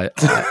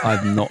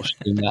I've not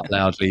seen that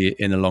loudly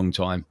in a long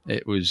time.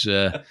 It was,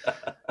 it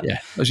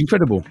was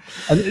incredible.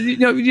 And you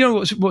know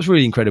what's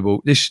really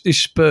incredible? This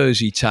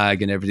Spursy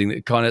tag and everything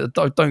that kind of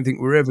I don't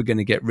think we're ever going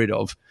to get rid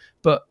of.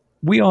 But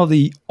we are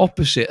the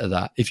opposite of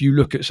that. If you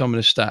look at some of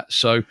the stats,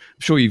 so I'm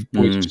sure you've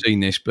seen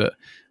this, but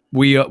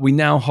we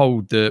now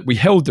held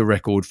the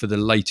record for the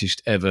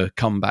latest ever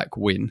comeback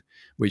win,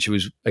 which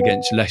was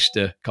against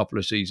Leicester a couple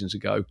of seasons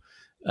ago.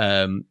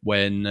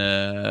 When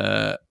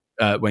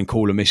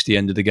Caller missed the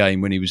end of the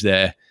game when he was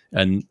there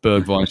and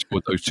Bergwijn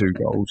scored those 2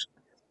 goals.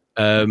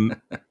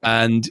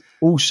 And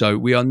also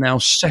we are now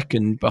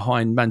second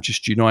behind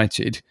Manchester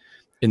United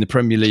in the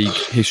Premier League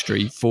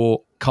history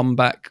for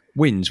comeback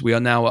wins. We are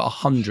now at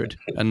 100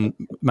 and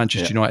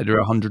Manchester United are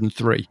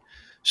 103.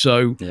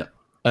 So,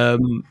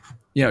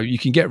 you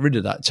can get rid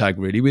of that tag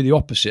really. We're the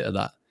opposite of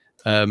that.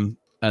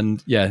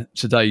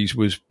 Today's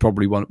was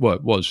probably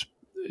was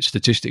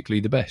statistically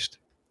the best.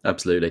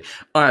 Absolutely.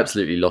 I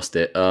absolutely lost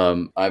it.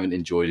 I haven't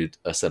enjoyed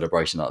a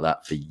celebration like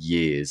that for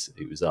years.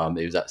 It was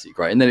absolutely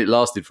great. And then it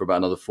lasted for about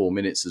another 4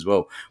 minutes as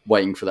well,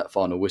 waiting for that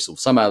final whistle.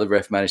 Somehow the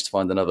ref managed to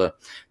find another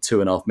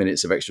 2.5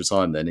 minutes of extra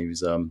time then. He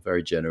was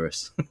very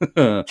generous.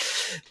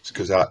 It's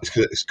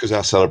because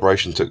our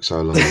celebration took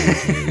so long.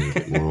 A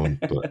bit more on.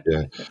 But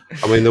yeah,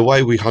 I mean, the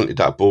way we hunted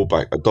that ball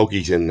back,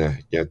 Doggie's in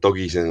there. Yeah,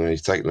 Doggie's in there.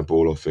 He's taking the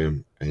ball off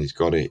him and he's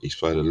got it. He's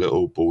played a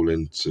little ball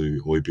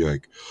into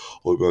Højbjerg.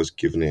 Højbjerg's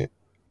given it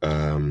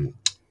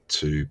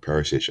to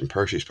Perisic, and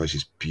Perisic plays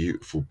this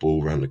beautiful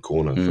ball around the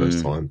corner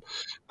first time,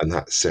 and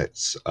that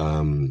sets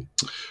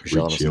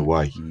Ricci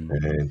away,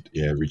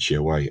 Ricci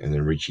away, and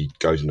then Ricci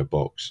goes in the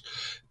box.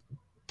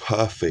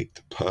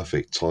 Perfect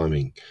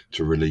timing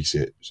to release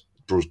it.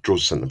 Draws the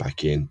centre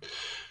back in.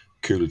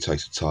 Kulu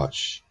takes a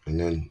touch, and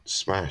then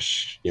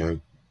smash.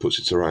 Puts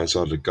it to the right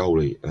side of the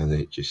goalie, and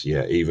it just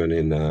even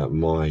in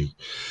my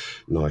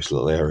nice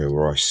little area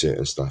where I sit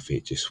and stuff,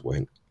 it just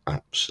went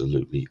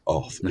absolutely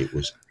off. It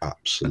was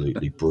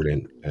absolutely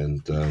brilliant,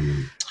 and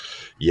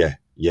it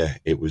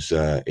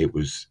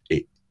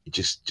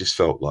just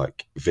felt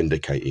like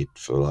vindicated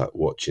for like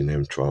watching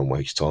them try and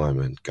waste time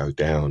and go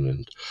down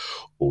and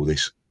all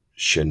this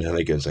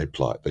shenanigans they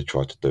tried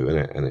to do in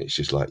it, and it's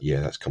just like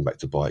that's come back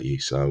to bite you.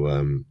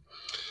 So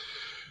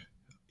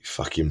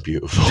fucking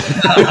beautiful.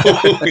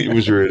 It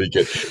was really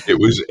good. It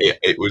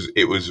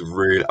was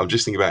really. I'm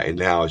just thinking about it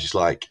now. I was just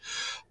like,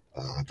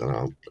 I don't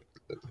know.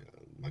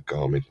 My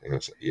Garmin,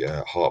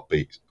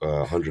 heartbeat,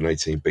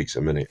 118 beats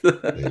a minute.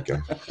 There you go.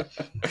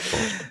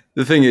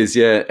 The thing is,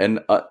 and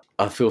I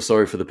feel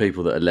sorry for the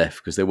people that are left,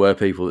 because there were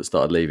people that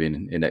started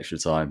leaving in extra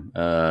time.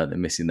 They're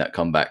missing that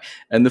comeback.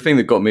 And the thing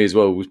that got me as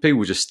well was people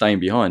were just staying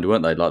behind,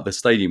 weren't they? Like the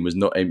stadium was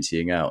not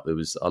emptying out. There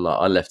was I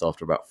left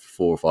after about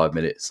 4 or 5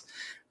 minutes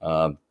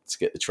to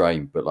get the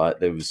train, but like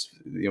there was,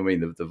 the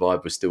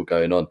vibe was still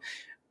going on.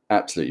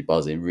 Absolutely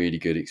buzzing. Really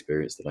good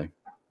experience today.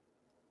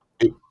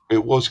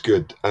 It was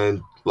good,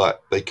 and like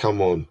they come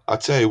on. I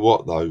tell you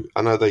what, though,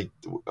 I know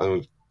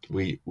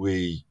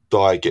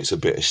Dai gets a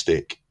bit of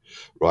stick,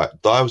 right?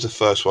 Dai was the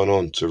first one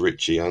on to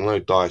Ricci. I know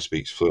Dai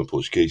speaks fluent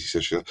Portuguese,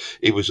 etc.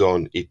 He was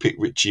on. He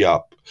picked Ricci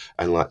up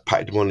and like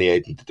patted him on the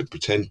head and did the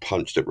pretend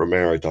punch that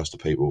Romero does to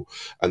people,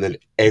 and then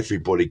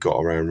everybody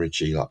got around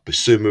Ricci. Like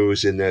Bissouma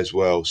was in there as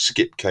well.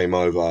 Skip came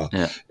over,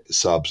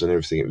 subs and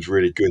everything. It was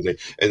really good.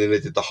 And then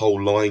they did the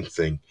whole line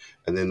thing.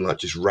 And then like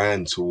just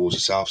ran towards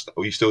the south.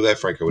 Are you still there,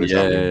 Franco? When it's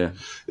happening?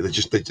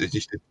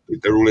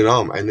 They're all in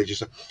arm, and then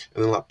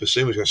like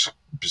Bissouma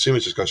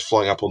just goes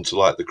flying up onto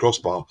like the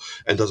crossbar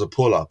and does a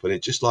pull up, and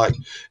it just like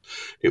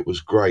it was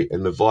great,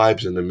 and the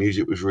vibes and the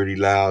music was really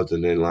loud,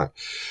 and then like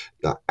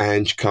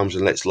Ange comes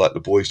and lets like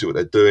the boys do what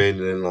they're doing,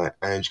 and then like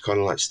Ange kind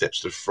of like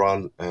steps to the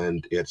front,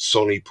 and he had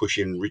Sonny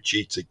pushing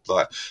Ricci to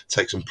like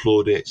take some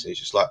plaudits, and it's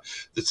just like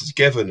the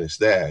togetherness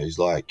there is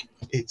like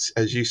it's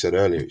as you said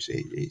earlier,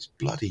 it's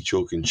bloody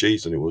chalk and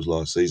cheese than it was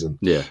last season.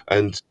 Yeah.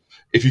 And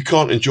if you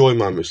can't enjoy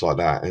moments like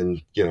that,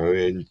 and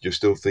and you're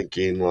still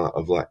thinking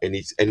of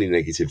any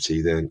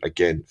negativity, then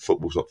again,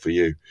 football's not for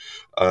you.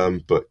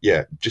 But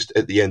yeah, just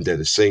at the end there,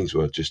 the scenes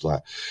were just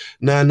like,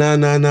 no. It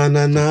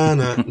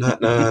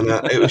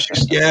was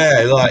just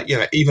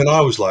even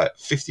I was like,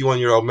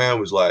 51-year-old man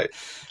was like,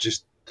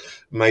 just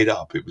made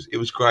up. It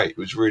was great. It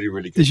was really,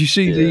 really good. Did you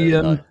see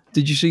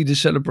Did you see the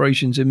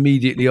celebrations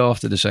immediately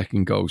after the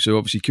second goal? So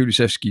obviously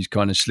Kulusevski's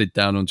kind of slid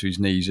down onto his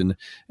knees, and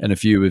a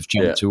few have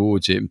jumped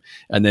towards him,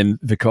 and then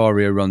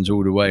Vicario runs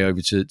all the way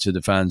over to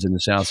the fans in the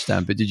south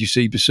stand. But did you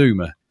see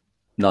Basuma?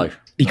 No.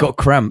 He got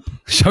cramp,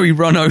 so he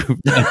run over.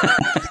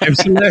 It was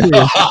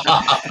hilarious.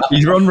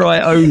 He's run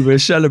right over,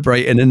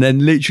 celebrating, and then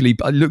literally,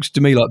 it looks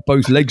to me like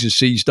both legs are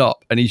seized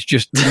up, and he's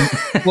just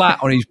flat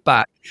on his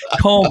back,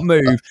 can't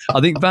move.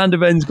 I think Van der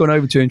Ven's gone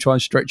over to him, trying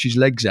to stretch his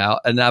legs out,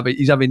 and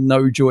he's having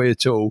no joy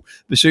at all.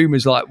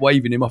 Basuma's like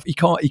waving him off. He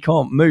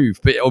can't move,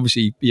 but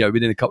obviously,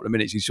 within a couple of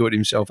minutes, he sorted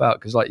himself out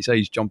because, like you say,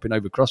 he's jumping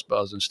over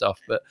crossbars and stuff.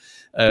 But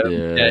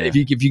if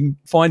you can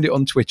find it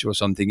on Twitter or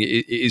something,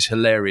 it is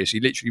hilarious.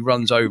 He literally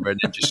runs over and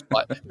then just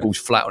like falls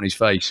flat on his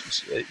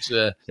face. It's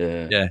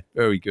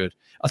very good.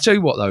 I'll tell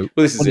you what though,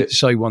 I wanted to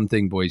say one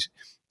thing, boys,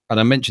 and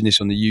I mentioned this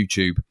on the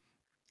YouTube,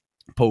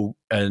 Paul,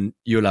 and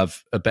you'll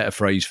have a better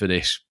phrase for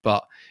this,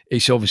 but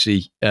it's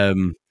obviously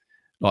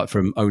like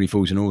from Only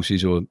Fools and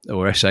Horses or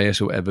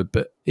SAS or whatever,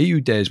 but he who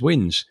dares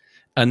wins.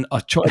 And I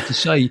tried to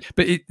say,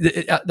 but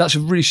that's a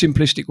really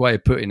simplistic way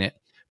of putting it,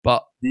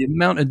 but the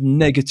amount of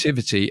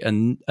negativity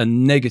and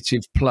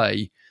negative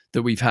play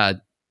that we've had,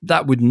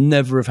 that would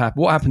never have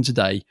happened. What happened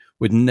today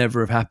would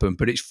never have happened,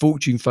 but it's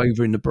fortune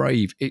favouring the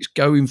brave. It's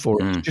going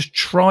for it. It's just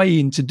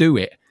trying to do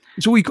it.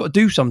 It's all you've got to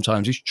do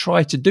sometimes is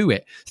try to do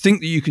it.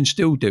 Think that you can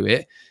still do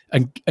it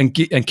and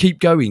keep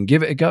going.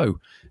 Give it a go.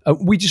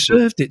 We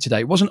deserved it today.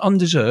 It wasn't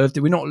undeserved.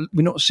 We're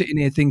not sitting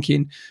here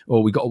thinking,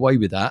 oh, we got away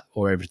with that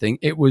or everything.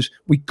 It was,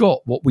 we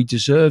got what we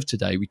deserved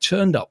today. We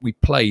turned up, we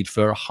played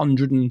for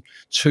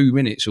 102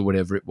 minutes or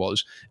whatever it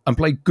was and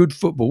played good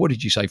football. What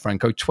did you say,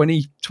 Franco?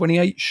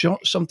 28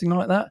 shots, something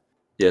like that?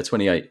 Yeah,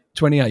 28.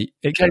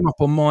 It came up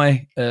on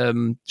my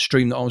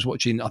stream that I was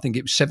watching. I think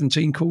it was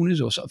 17 corners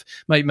or something.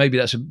 Maybe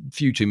that's a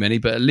few too many,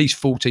 but at least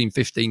 14,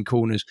 15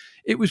 corners.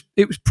 It was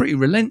pretty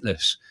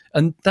relentless.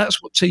 And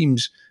that's what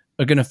teams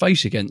are going to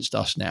face against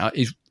us now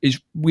is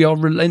we are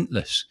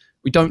relentless.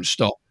 We don't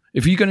stop.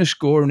 If you're going to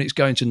score and it's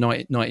going to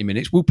 90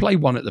 minutes, we'll play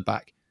one at the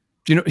back.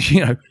 Do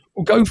you know,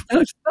 we'll go.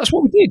 That's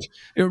what we did.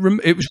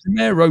 It was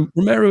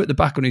Romero at the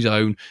back on his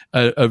own,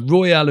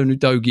 Royal and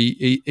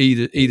Udogie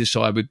either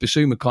side, with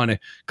Basuma kind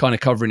of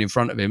covering in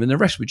front of him, and the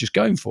rest were just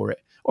going for it.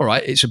 All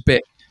right, it's a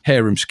bit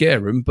harem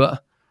scarum,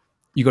 but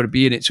you got to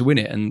be in it to win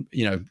it. And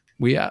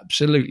we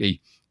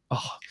absolutely. Do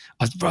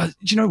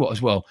you know what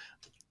as well?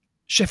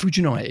 Sheffield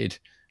United.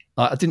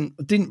 I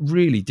didn't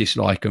really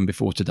dislike them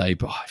before today,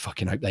 but I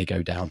fucking hope they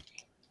go down.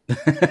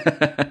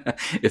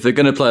 If they're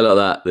going to play like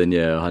that, then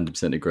yeah,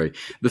 100% agree.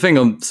 The thing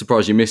I'm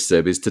surprised you missed,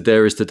 Seb, is to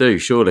dare is to do,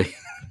 surely.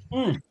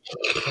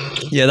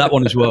 Yeah, that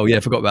one as well. Yeah,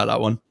 I forgot about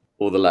that one.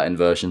 Or the Latin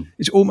version.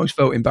 It's almost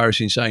felt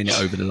embarrassing saying it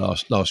over the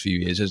last few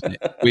years, hasn't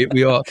it?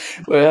 We are.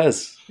 Well, it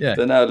has. Yeah.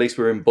 But now at least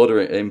we're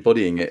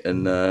embodying it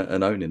and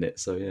owning it.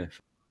 So yeah,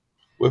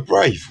 we're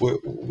brave.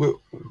 We're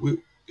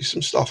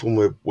some stuff when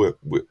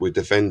we're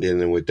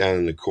defending and we're down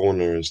in the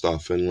corner and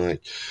stuff, and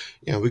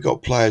we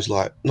got players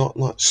like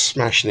not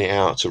smashing it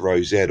out to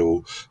Rosette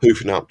or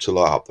hoofing up to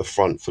up the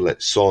front for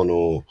Let Son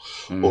or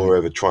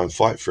ever try and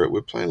fight for it.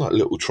 We're playing like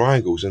little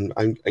triangles, and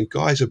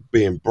guys are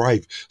being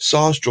brave.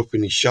 Sar's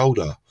dropping his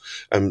shoulder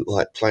and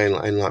playing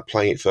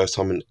it first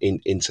time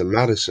into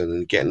Maddison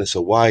and getting us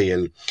away,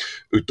 and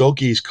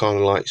Udogie's kind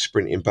of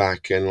sprinting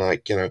back, and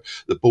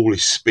the ball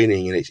is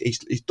spinning, and he's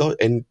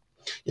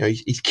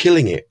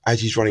killing it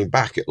as he's running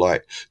back at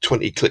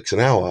 20 clicks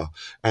an hour,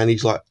 and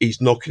he's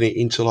knocking it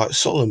into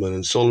Solomon,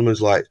 and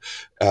Solomon's letting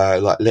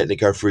it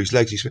go through his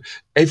legs.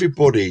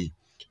 Everybody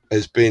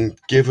has been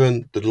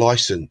given the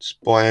license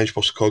by Ange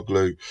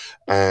Postecoglou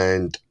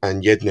and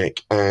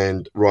Yednik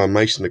and Ryan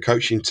Mason, the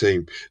coaching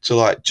team,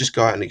 to just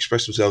go out and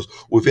express themselves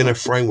within a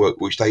framework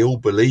which they all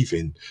believe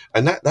in,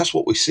 and that's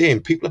what we're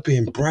seeing. People are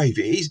being brave.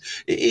 It is.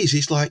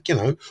 It's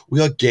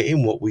we are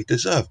getting what we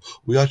deserve.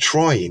 We are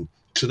trying.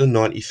 To the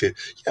 95th.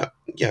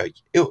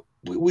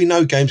 We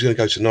know games are going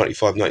to go to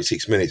 95,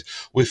 96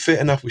 minutes. We're fit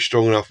enough, we're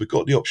strong enough, we've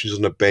got the options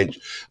on the bench,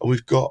 and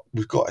we've got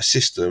a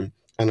system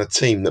and a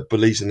team that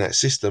believes in that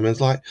system, and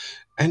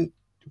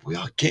we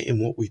are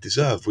getting what we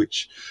deserve,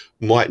 which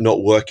might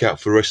not work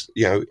out for the rest,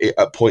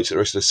 at points at the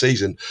rest of the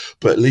season,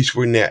 but at least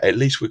we're in there. At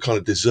least we're kind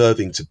of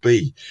deserving to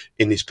be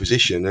in this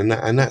position, and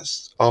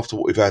that's after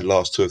what we've had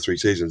last 2 or 3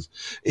 seasons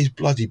is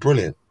bloody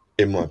brilliant,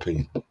 in my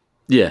opinion.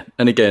 Yeah,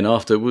 and again,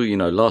 after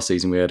last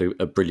season we had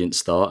a brilliant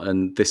start,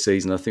 and this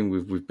season I think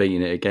we've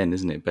beaten it again,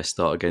 isn't it? Best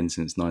start again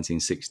since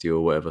 1960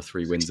 or whatever,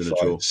 3 wins and a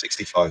draw.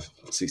 65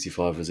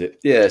 was it?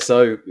 Yeah,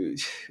 so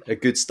a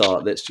good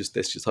start. Let's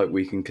just hope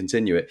we can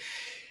continue it.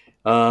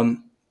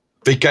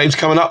 Big games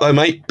coming up, though,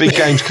 mate. Big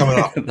games coming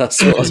up.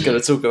 That's what I was going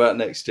to talk about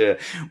next year.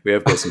 We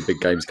have got some big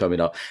games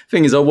coming up.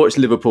 Thing is, I watched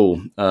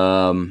Liverpool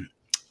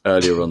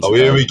earlier on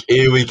today.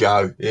 Here we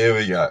go.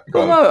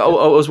 Well, no,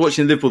 I was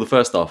watching Liverpool the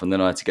first half, and then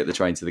I had to get the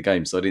train to the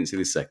game, so I didn't see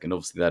the second.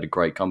 Obviously, they had a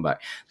great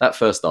comeback. That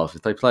first half,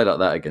 if they play like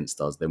that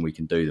against us, then we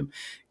can do them.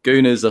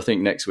 Gooners, I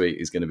think next week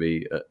is going to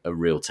be a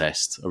real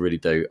test. I really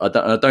do. I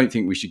don't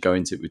think we should go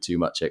into it with too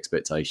much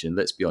expectation.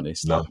 Let's be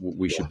honest. No.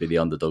 We should be the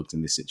underdogs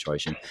in this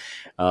situation.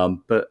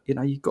 But,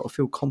 you've got to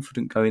feel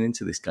confident going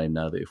into this game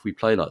now that if we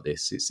play like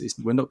this,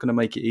 we're not going to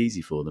make it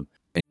easy for them.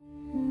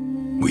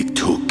 We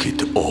took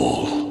it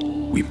all.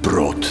 We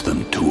brought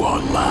them to our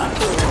land.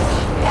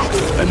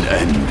 An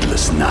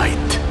endless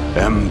night,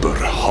 ember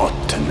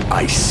hot and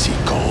icy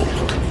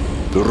cold.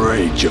 The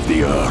rage of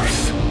the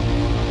earth.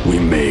 We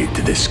made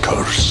this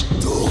curse.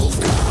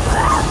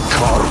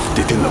 Carved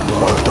it in the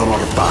blood on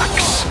our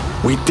backs.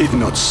 We did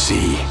not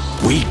see.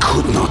 We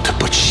could not,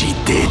 but she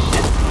did.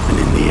 And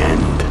in the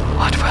end...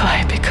 What will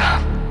I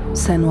become?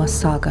 Senua's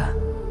Saga.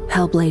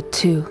 Hellblade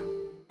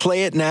 2.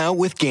 Play it now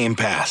with Game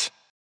Pass.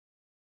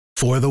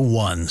 For the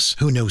ones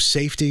who know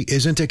safety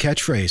isn't a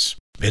catchphrase,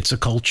 it's a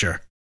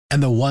culture.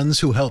 And the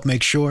ones who help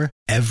make sure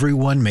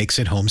everyone makes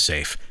it home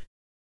safe.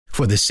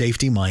 For the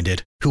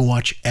safety-minded who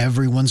watch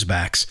everyone's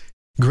backs,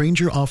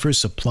 Grainger offers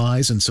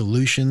supplies and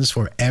solutions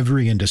for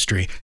every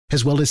industry,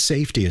 as well as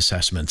safety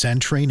assessments and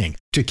training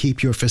to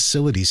keep your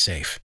facilities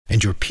safe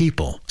and your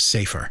people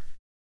safer.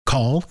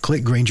 Call,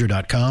 click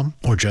Grainger.com,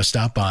 or just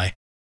stop by.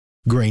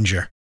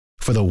 Grainger,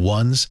 for the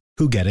ones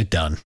who get it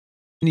done.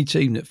 Any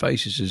team that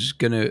faces us is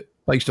going to,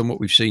 based on what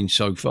we've seen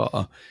so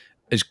far,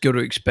 has got to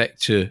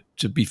expect to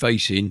be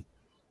facing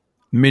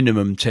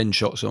minimum 10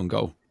 shots on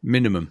goal.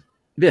 Minimum.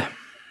 Yeah.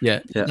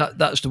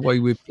 That's the way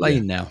we're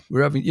playing now.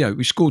 We're having,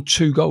 we scored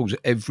 2 goals at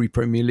every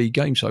Premier League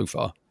game so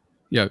far.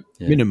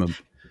 Minimum.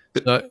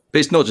 But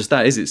it's not just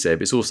that, is it,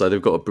 Seb? It's also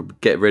they've got to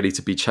get ready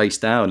to be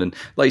chased down. And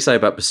like you say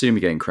about Basuma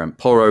getting cramp,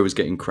 Porro was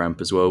getting cramp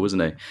as well,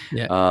 wasn't he?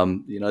 Yeah.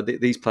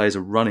 These players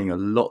are running a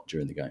lot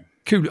during the game.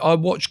 I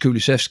watched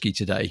Kulusevski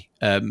today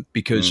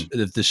because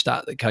of the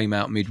stat that came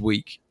out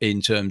midweek in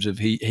terms of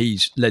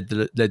he's led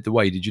the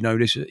way. Did you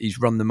notice? He's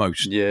run the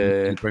most.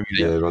 Yeah, in the Premier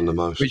League. Yeah, run the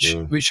most.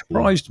 Which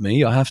surprised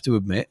me, I have to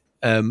admit.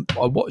 I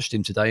watched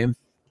him today and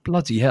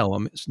bloody hell,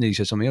 I nearly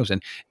said something else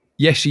then.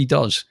 Yes, he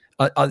does.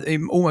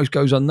 It almost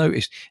goes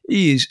unnoticed.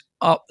 He is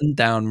up and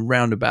down,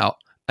 roundabout.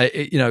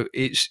 It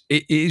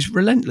is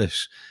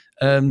relentless,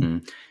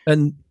 and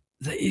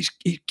it's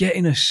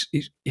getting us.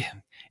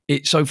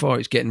 So far,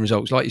 it's getting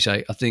results. Like you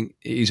say, I think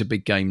it is a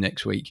big game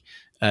next week,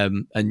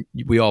 and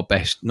we are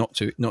best not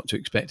to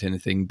expect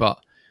anything. But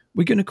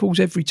we're going to cause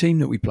every team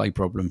that we play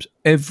problems.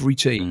 Every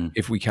team,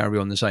 if we carry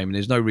on the same, and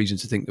there's no reason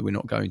to think that we're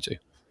not going to.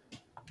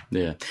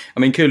 Yeah. I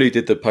mean, Kulu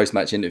did the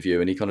post-match interview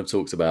and he kind of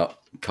talked about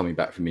coming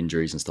back from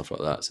injuries and stuff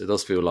like that. So it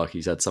does feel like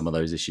he's had some of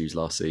those issues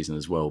last season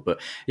as well.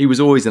 But he was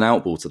always an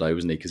outball today,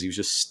 wasn't he? Because he was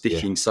just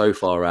sticking so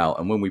far out.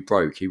 And when we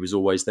broke, he was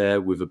always there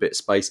with a bit of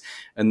space.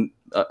 And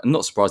I'm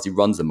not surprised he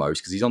runs the most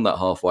because he's on that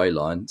halfway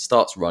line,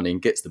 starts running,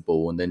 gets the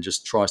ball, and then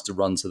just tries to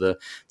run to the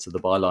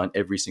byline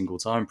every single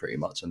time pretty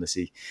much, unless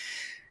he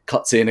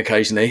cuts in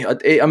occasionally.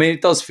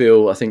 It does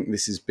feel, I think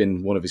this has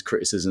been one of his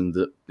criticisms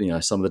that,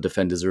 some of the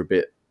defenders are a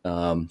bit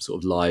sort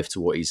of live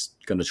to what he's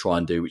going to try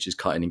and do, which is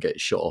cutting and get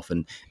his shot off.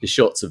 And his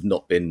shots have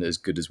not been as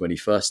good as when he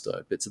first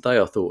started. But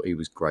today I thought he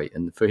was great.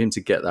 And for him to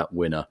get that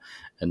winner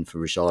and for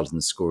Richarlison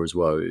to score as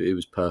well, it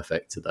was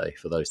perfect today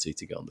for those two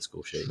to get on the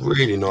score sheet.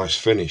 Really nice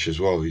finish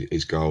as well,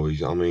 his goal.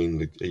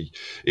 He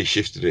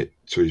shifted it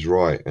to his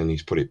right and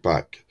he's put it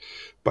back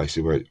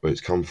basically where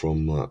it's come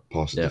from,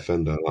 past the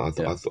defender. I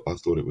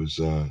thought it was...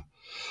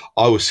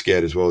 I was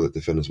scared as well that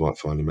defenders might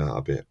find him out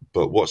a bit.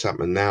 But what's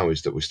happening now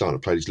is that we're starting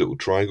to play these little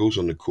triangles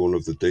on the corner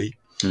of the D.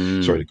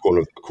 The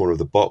corner of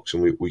the box.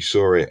 And we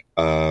saw it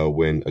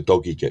when a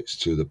doggy gets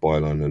to the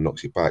byline and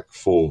knocks it back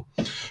for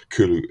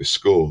Kulu to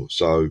score.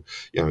 So,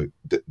 there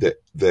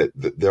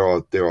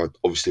are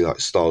obviously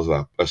like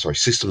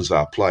systems of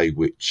our play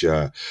which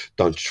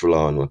don't just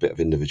rely on a bit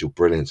of individual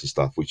brilliance and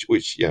stuff, which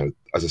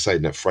as I say,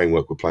 in that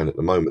framework we're playing at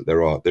the moment,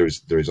 there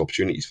is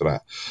opportunities for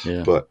that.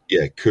 Yeah. But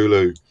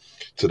Kulu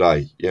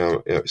today,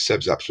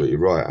 Seb's absolutely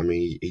right. I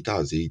mean, he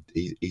does.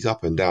 He's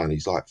up and down.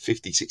 He's like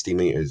 50, 60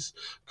 metres,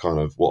 kind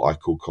of what I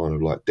call kind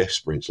of like death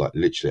sprints, like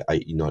literally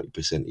 80,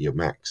 90% of your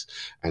max.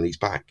 And he's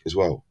back as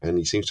well. And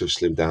he seems to have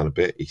slimmed down a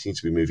bit. He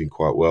seems to be moving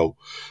quite well.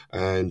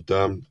 And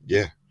I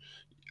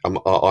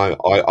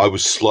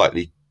was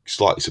slightly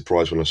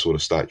surprised when I saw the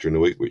stat during the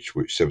week, which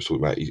Seb was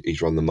talking about.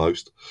 He's run the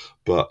most,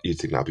 but you'd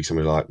think that'd be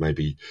something like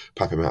maybe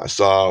Pape Matar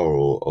Sarr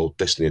or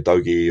Destiny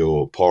Udogie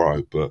or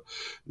Porro, but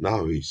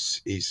no,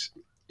 he's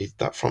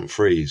that front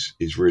three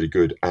is really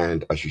good.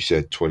 And as you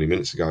said 20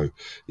 minutes ago,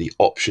 the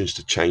options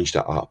to change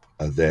that up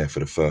are there for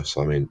the first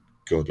time in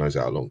God knows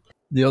how long.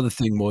 The other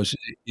thing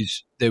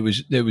is there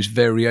was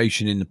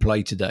variation in the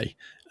play today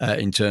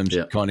in terms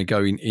of kind of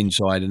going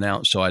inside and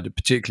outside,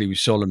 particularly with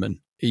Solomon.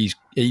 He's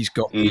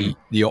got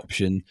the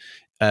option.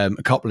 A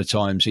couple of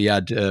times he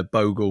had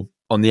Bogle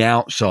on the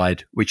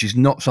outside, which is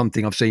not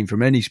something I've seen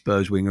from any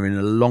Spurs winger in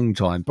a long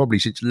time, probably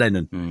since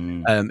Lennon.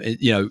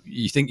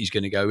 You think he's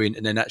going to go in,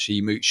 and then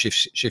actually he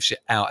shifts it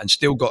out and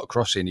still got a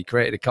cross in. He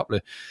created a couple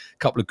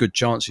of good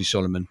chances,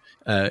 Solomon,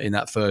 in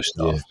that first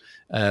half.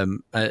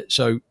 And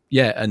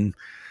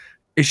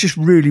it's just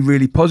really,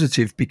 really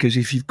positive, because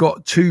if you've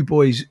got two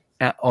boys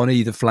on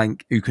either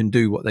flank who can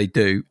do what they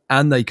do,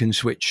 and they can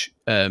switch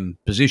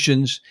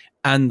positions,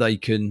 and they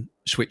can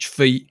switch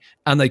feet,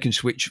 and they can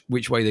switch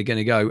which way they're going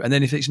to go. And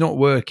then if it's not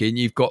working,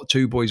 you've got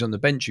two boys on the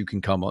bench who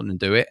can come on and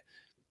do it.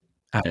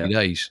 Happy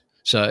days.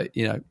 So,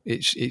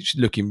 it's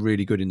looking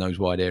really good in those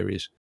wide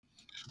areas.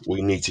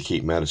 We need to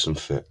keep Maddison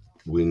fit.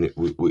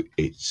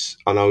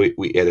 I know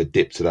we had a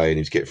dip today and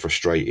he's getting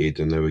frustrated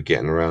and they were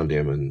getting around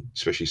him, and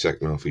especially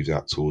second half he was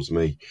out towards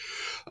me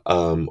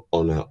on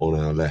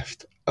our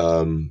left.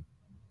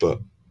 But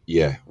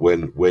yeah,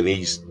 when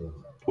he's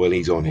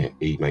on it,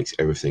 he makes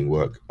everything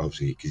work.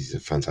 Obviously, because he's a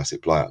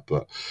fantastic player.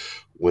 But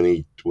when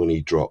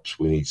he drops,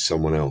 we need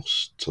someone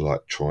else to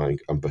like try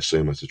and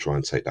Basuma to try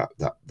and take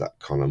that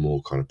kind of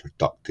more kind of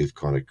productive,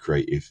 kind of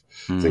creative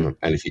thing on.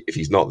 And if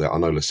he's not there, I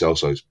know Lo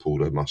Celso's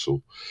pulled a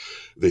muscle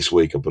this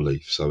week, I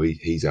believe, so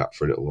he's out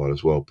for a little while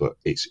as well. But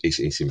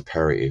it's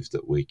imperative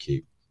that we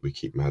keep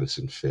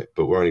Maddison fit.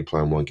 But we're only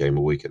playing one game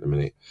a week at the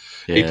minute.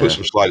 Yeah.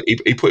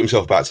 He put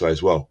himself back today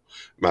as well.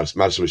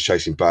 Maddison was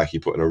chasing back. He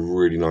put in a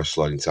really nice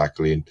sliding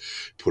tackle in,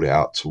 put it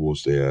out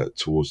towards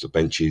the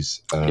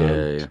benches.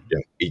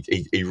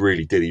 He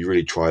really did. He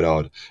really tried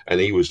hard, and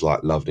he was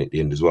like loving it at the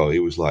end as well. He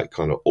was like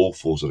kind of all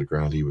fours of the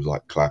ground. He was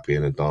like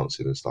clapping and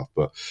dancing and stuff.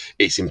 But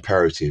it's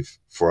imperative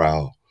for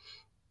our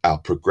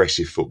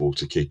progressive football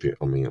to keep it.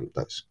 I mean,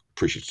 that's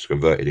Precious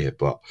converted it,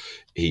 but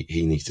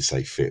he needs to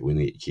stay fit. We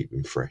need to keep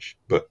him fresh.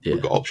 But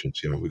we've got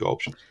options. We've got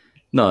options.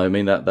 No, I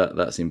mean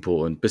that's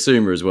important.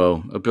 Basuma as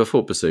well. I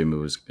thought Basuma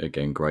was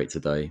again great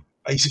today.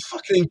 He's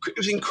it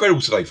was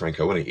incredible today,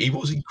 Franco, wasn't he? He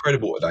was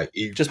incredible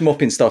today. Just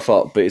mopping stuff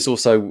up, but it's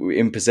also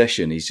in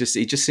possession. He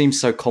just seems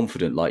so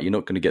confident. Like, you're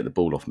not going to get the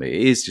ball off me.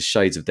 It is just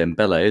shades of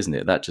Dembele, isn't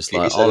it? That just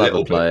like, I'll have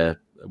a player,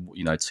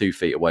 2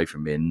 feet away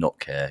from me and not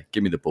care.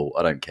 Give me the ball.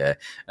 I don't care.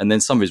 And then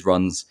some of his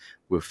runs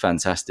were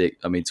fantastic.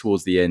 I mean,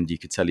 towards the end, you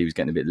could tell he was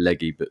getting a bit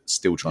leggy, but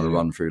still trying to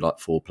run through like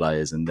 4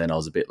 players. And then I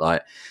was a bit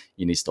like,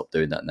 you need to stop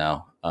doing that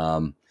now.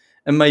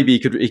 And maybe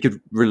he could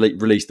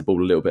release the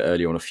ball a little bit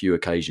earlier on a few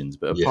occasions.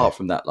 But apart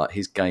from that, like,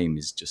 his game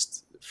is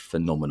just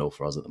phenomenal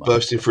for us at the moment.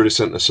 Bursting through the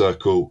centre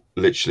circle,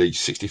 literally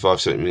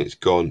 65, 70 minutes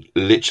gone,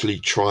 literally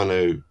trying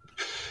to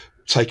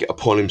take it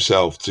upon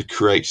himself to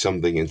create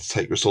something and to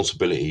take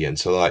responsibility and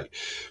to like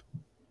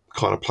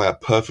kind of play a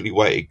perfectly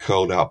weighted,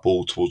 curled out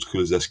ball towards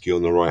Kulusevski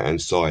on the right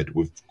hand side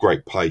with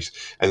great pace,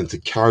 and then to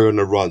carry on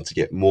the run to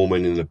get more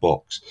men in the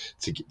box,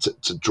 to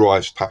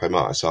drive Pape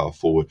Matar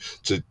forward,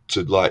 to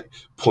like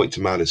point to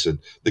Maddison.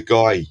 The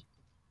guy,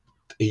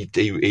 he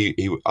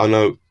I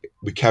know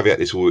we caveat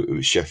this all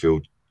with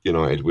Sheffield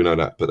United, we know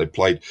that, but they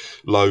played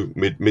low,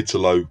 mid to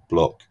low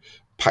block,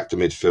 packed the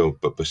midfield,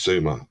 but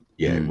Basuma,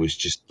 it was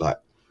just like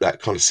that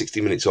kind of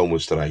 60 minutes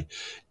onwards today,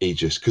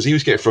 because he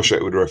was getting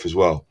frustrated with the ref as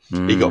well.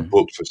 He got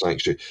booked for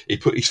something. He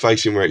put his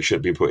face in where it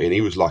shouldn't be put in.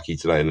 He was lucky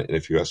today in a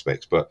few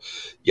aspects, but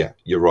yeah,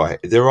 you're right.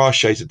 There are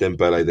shades of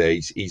Dembele there.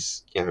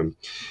 He's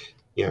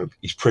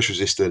pressure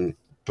resistant,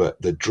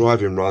 but the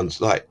driving runs,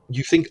 like,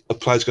 you think a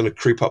player's going to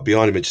creep up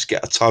behind him and just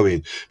get a toe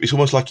in. It's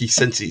almost like he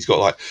senses he's got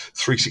like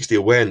 360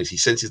 awareness. He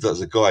senses that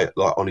there's a guy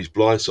like on his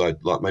blind side,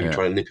 like maybe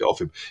trying to nip it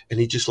off him, and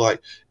he just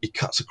like he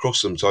cuts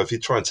across them. So if you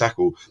try and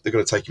tackle, they're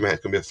going to take him out.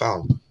 It's going to be a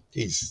foul.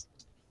 He's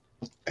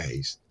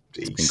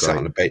sat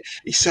on the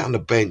bench. He sat on the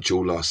bench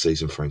all last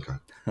season,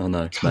 Franco. Oh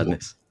no, it's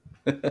madness.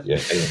 Yeah.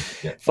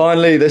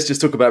 Finally, let's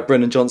just talk about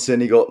Brennan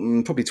Johnson. He got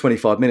probably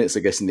 25 minutes, I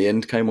guess, in the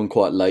end. Came on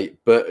quite late,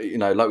 but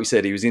like we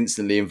said, he was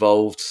instantly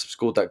involved.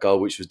 Scored that goal,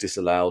 which was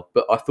disallowed.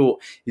 But I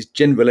thought his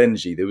general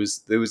energy. There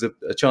was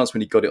a chance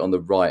when he got it on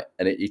the right,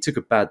 and he took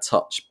a bad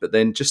touch, but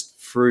then just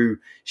through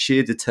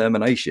sheer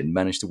determination,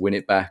 managed to win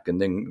it back. And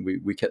then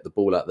we kept the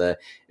ball out there.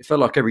 It felt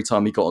like every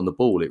time he got on the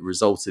ball, it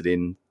resulted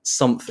in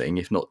something,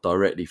 if not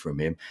directly from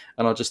him.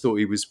 And I just thought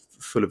he was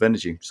full of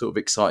energy. Sort of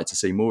excited to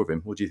see more of him.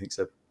 What do you think,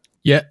 Seb?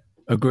 Yeah.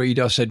 Agreed.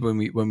 I said when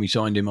we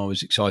signed him, I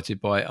was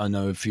excited by it. I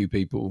know a few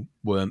people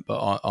weren't, but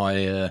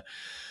I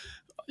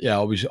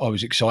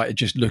was excited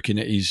just looking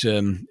at his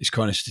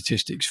kind of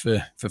statistics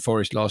for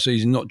Forest last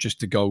season. Not just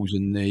the goals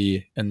and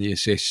the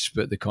assists,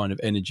 but the kind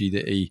of energy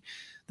that he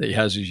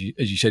has, as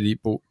you said, he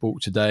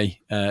brought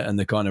today, and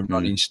the kind of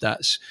running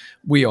stats.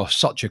 We are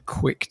such a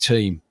quick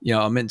team.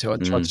 I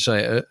tried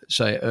to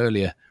say it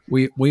earlier.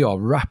 We are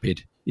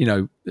rapid.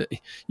 You've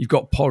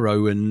got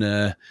Porro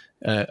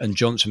and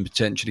Johnson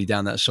potentially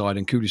down that side,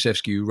 and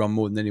Kulusevski, who run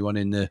more than anyone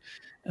in the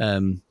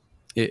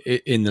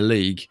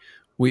league.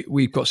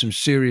 We've got some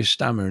serious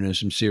stamina and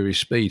some serious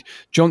speed.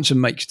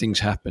 Johnson makes things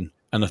happen,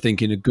 and I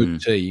think in a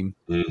good team,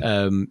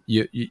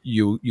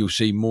 you'll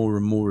see more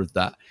and more of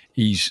that.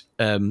 He's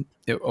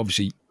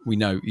obviously, we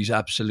know he's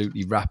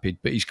absolutely rapid,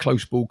 but his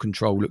close ball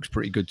control looks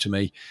pretty good to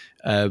me.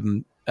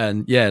 And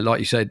yeah, like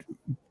you said,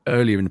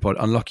 earlier in the pod,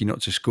 unlucky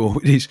not to score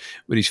with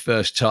his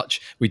first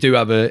touch. We do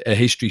have a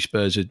history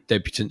Spurs of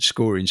debutant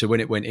scoring, so when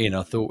it went in,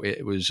 I thought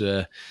it was,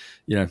 I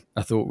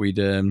thought we'd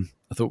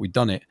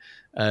done it.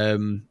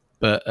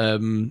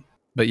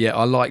 But yeah,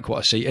 I like what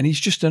I see, and he's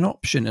just an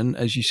option. And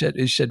as you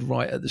said,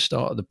 right at the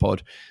start of the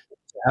pod,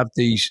 to have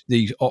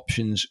these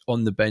options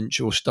on the bench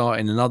or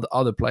starting, and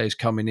other players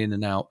coming in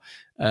and out.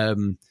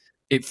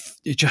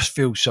 It just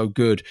feels so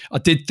good. I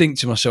did think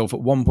to myself at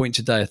one point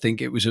today, I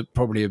think it was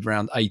probably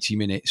around 80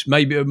 minutes.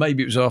 Maybe it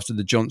was after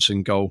the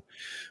Johnson goal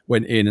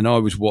went in, and I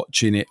was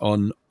watching it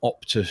on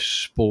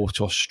Optus Sport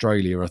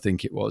Australia, I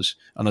think it was.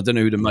 And I don't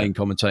know who the main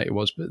commentator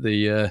was, but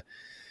the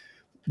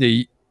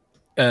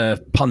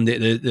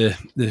pundit,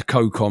 the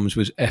co-coms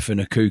was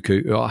effing a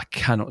cuckoo. Oh, I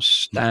cannot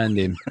stand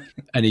him.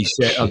 And he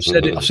said, I've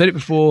said it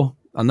before.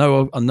 I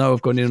know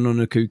I've gone in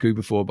on a cuckoo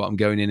before, but I'm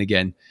going in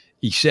again.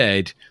 He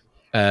said,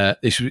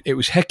 it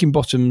was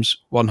Heckingbottom's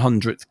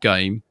 100th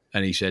game,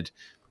 and he said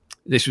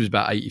this was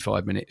about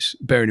 85 minutes,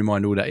 bearing in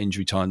mind all that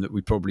injury time that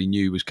we probably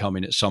knew was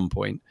coming at some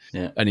point.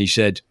 Yeah. And he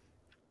said,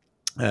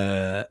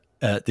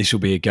 this will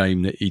be a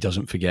game that he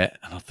doesn't forget.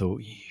 And I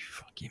thought, you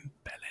fucking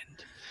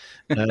bellend.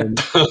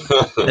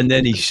 And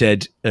then he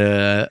said,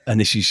 and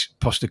this is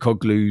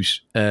Postecoglou's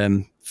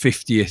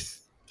 50th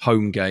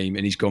home game,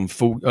 and he's gone not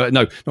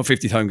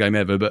 50th home game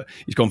ever, but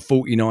he's gone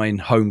 49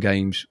 home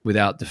games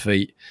without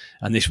defeat,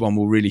 and this one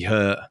will really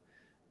hurt.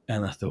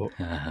 And I thought,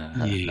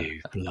 you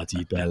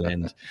bloody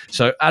bellend.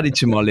 So added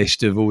to my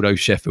list of all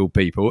those Sheffield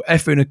people,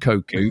 effing a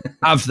cuckoo,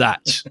 have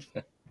that.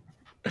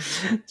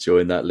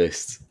 Join that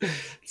list.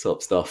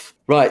 Top stuff.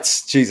 Right,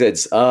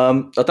 Cheeseheads. I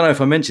don't know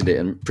if I mentioned it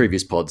in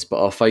previous pods,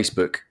 but our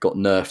Facebook got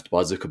nerfed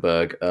by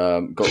Zuckerberg.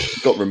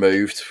 Got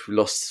removed. We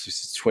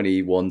lost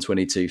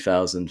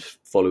 22,000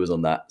 followers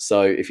on that.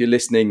 So if you're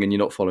listening and you're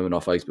not following our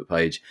Facebook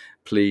page,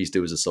 please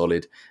do us a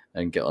solid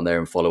and get on there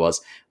and follow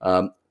us.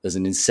 There's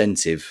an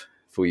incentive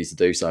for you to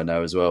do so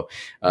now as well.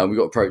 We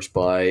got approached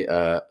by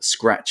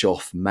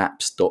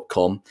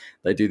scratchoffmaps.com.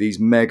 They do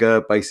these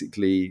mega,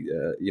 basically,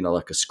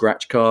 like a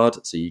scratch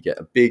card. So you get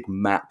a big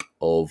map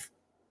of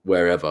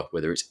wherever,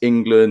 whether it's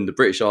England, the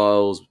British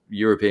Isles,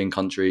 European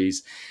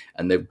countries,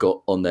 and they've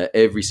got on there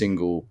every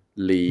single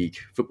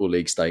football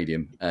league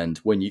stadium. And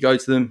when you go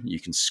to them, you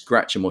can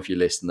scratch them off your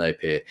list and they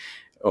appear.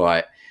 All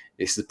right.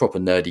 It's the proper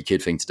nerdy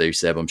kid thing to do,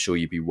 Seb. I'm sure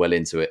you'd be well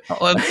into it.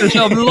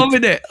 I'm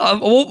loving it. I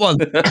want one.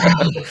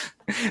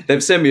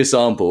 They've sent me a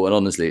sample, and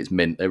honestly, it's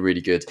mint. They're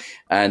really good.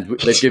 And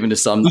they've given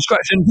us some... Have you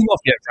scratched anything off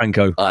yet,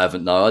 Franco? I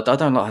haven't, no. I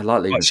don't like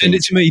leaving things. Send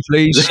it to me,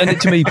 please.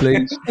 Thank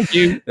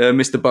you.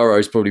 Mr.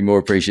 Burrow's probably more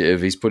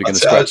appreciative. He's probably going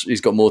to scratch...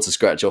 He's got more to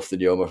scratch off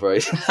than you, I'm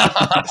afraid.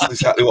 That's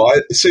exactly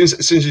what as soon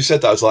as you said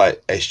that, I was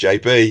like,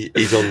 SJB,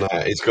 he's on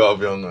that. He's got to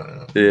be on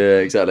that. Yeah,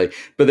 exactly.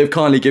 But they've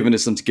kindly given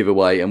us some to give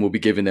away, and we'll be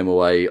giving them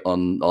away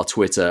on our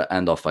Twitter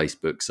and our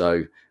Facebook.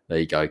 So there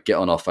you go. Get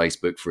on our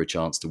Facebook for a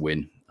chance to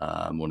win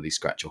one of these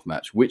scratch-off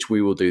maps, which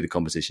we will do the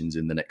competitions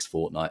in the next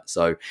fortnight.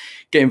 So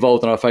get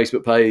involved on our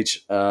Facebook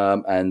page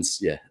and,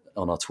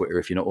 on our Twitter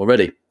if you're not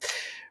already.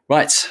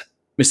 Right.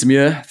 Mr.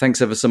 Muir,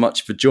 thanks ever so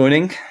much for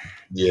joining.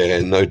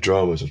 Yeah, no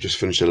dramas. I've just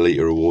finished a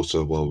litre of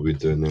water while we've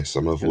been doing this. So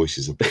my voice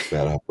is a bit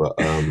better. But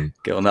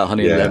get on that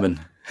honey and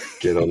lemon.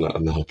 Get on that,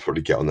 and I'll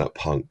probably get on that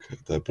punk.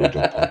 That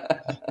bulldog punk.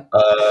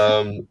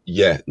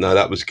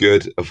 That was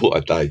good. What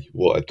a day!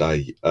 What a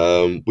day!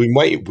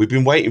 We've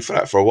been waiting for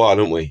that for a while,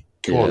 haven't we?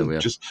 Come on,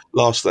 just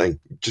last thing.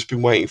 Just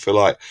been waiting for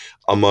like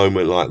a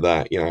moment like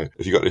that.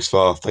 If you got this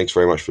far, thanks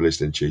very much for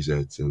listening,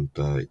 Cheeseheads, and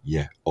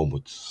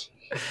onwards.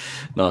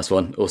 Nice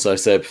one. Also,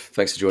 Seb,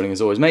 thanks for joining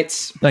as always,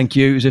 mates. Thank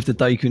you. As if the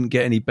day couldn't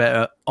get any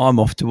better, I'm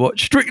off to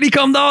watch Strictly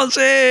Come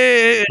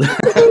Dancing.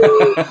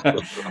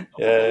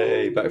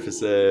 Yay, back for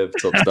Seb.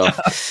 Top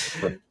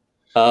stuff.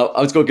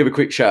 I was going to give a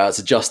quick shout out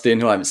to Justin,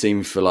 who I haven't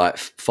seen for like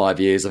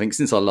 5 years. I think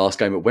since our last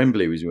game at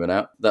Wembley was we went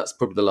out. That's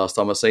probably the last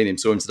time I've seen him.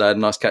 Saw him today, had a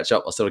nice catch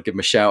up. I said I'd give him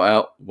a shout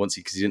out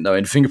because he didn't know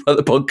anything about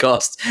the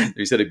podcast.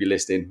 He said he'd be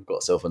listening. Got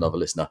himself another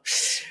listener.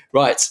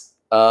 Right.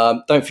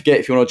 Don't forget,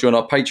 if you want to join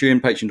our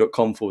Patreon,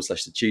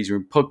 patreon.com/The Cheese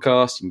Room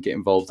Podcast, you can get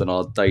involved in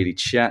our daily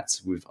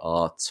chat with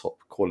our top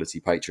quality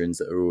patrons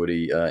that are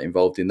already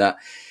involved in that.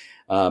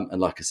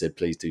 And like I said,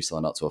 please do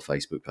sign up to our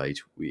Facebook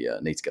page. We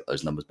need to get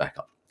those numbers back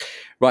up.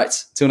 Right,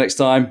 till next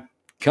time,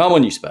 come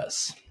on you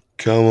Spurs.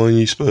 Come on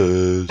you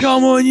Spurs.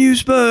 Come on you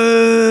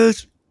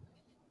Spurs.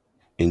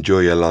 Enjoy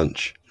your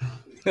lunch.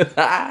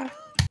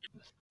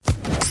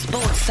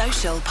 Sports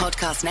Social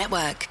Podcast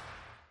Network.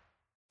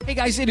 Hey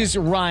guys, it is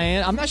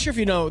Ryan. I'm not sure if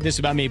you know this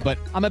about me, but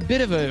I'm a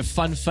bit of a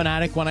fun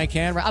fanatic when I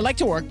can. I like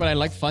to work, but I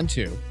like fun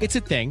too. It's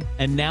a thing.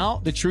 And now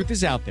the truth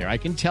is out there. I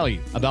can tell you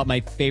about my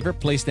favorite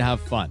place to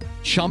have fun.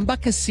 Chumba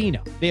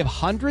Casino. They have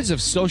hundreds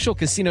of social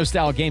casino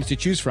style games to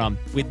choose from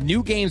with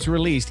new games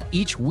released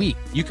each week.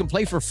 You can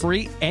play for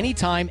free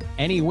anytime,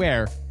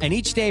 anywhere. And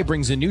each day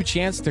brings a new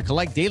chance to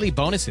collect daily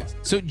bonuses.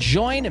 So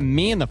join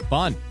me in the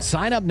fun.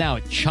 Sign up now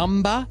at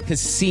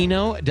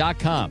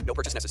ChumbaCasino.com. No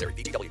purchase necessary.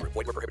 VGW Group.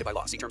 Void where prohibited by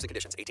law. See terms and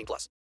conditions. 18+.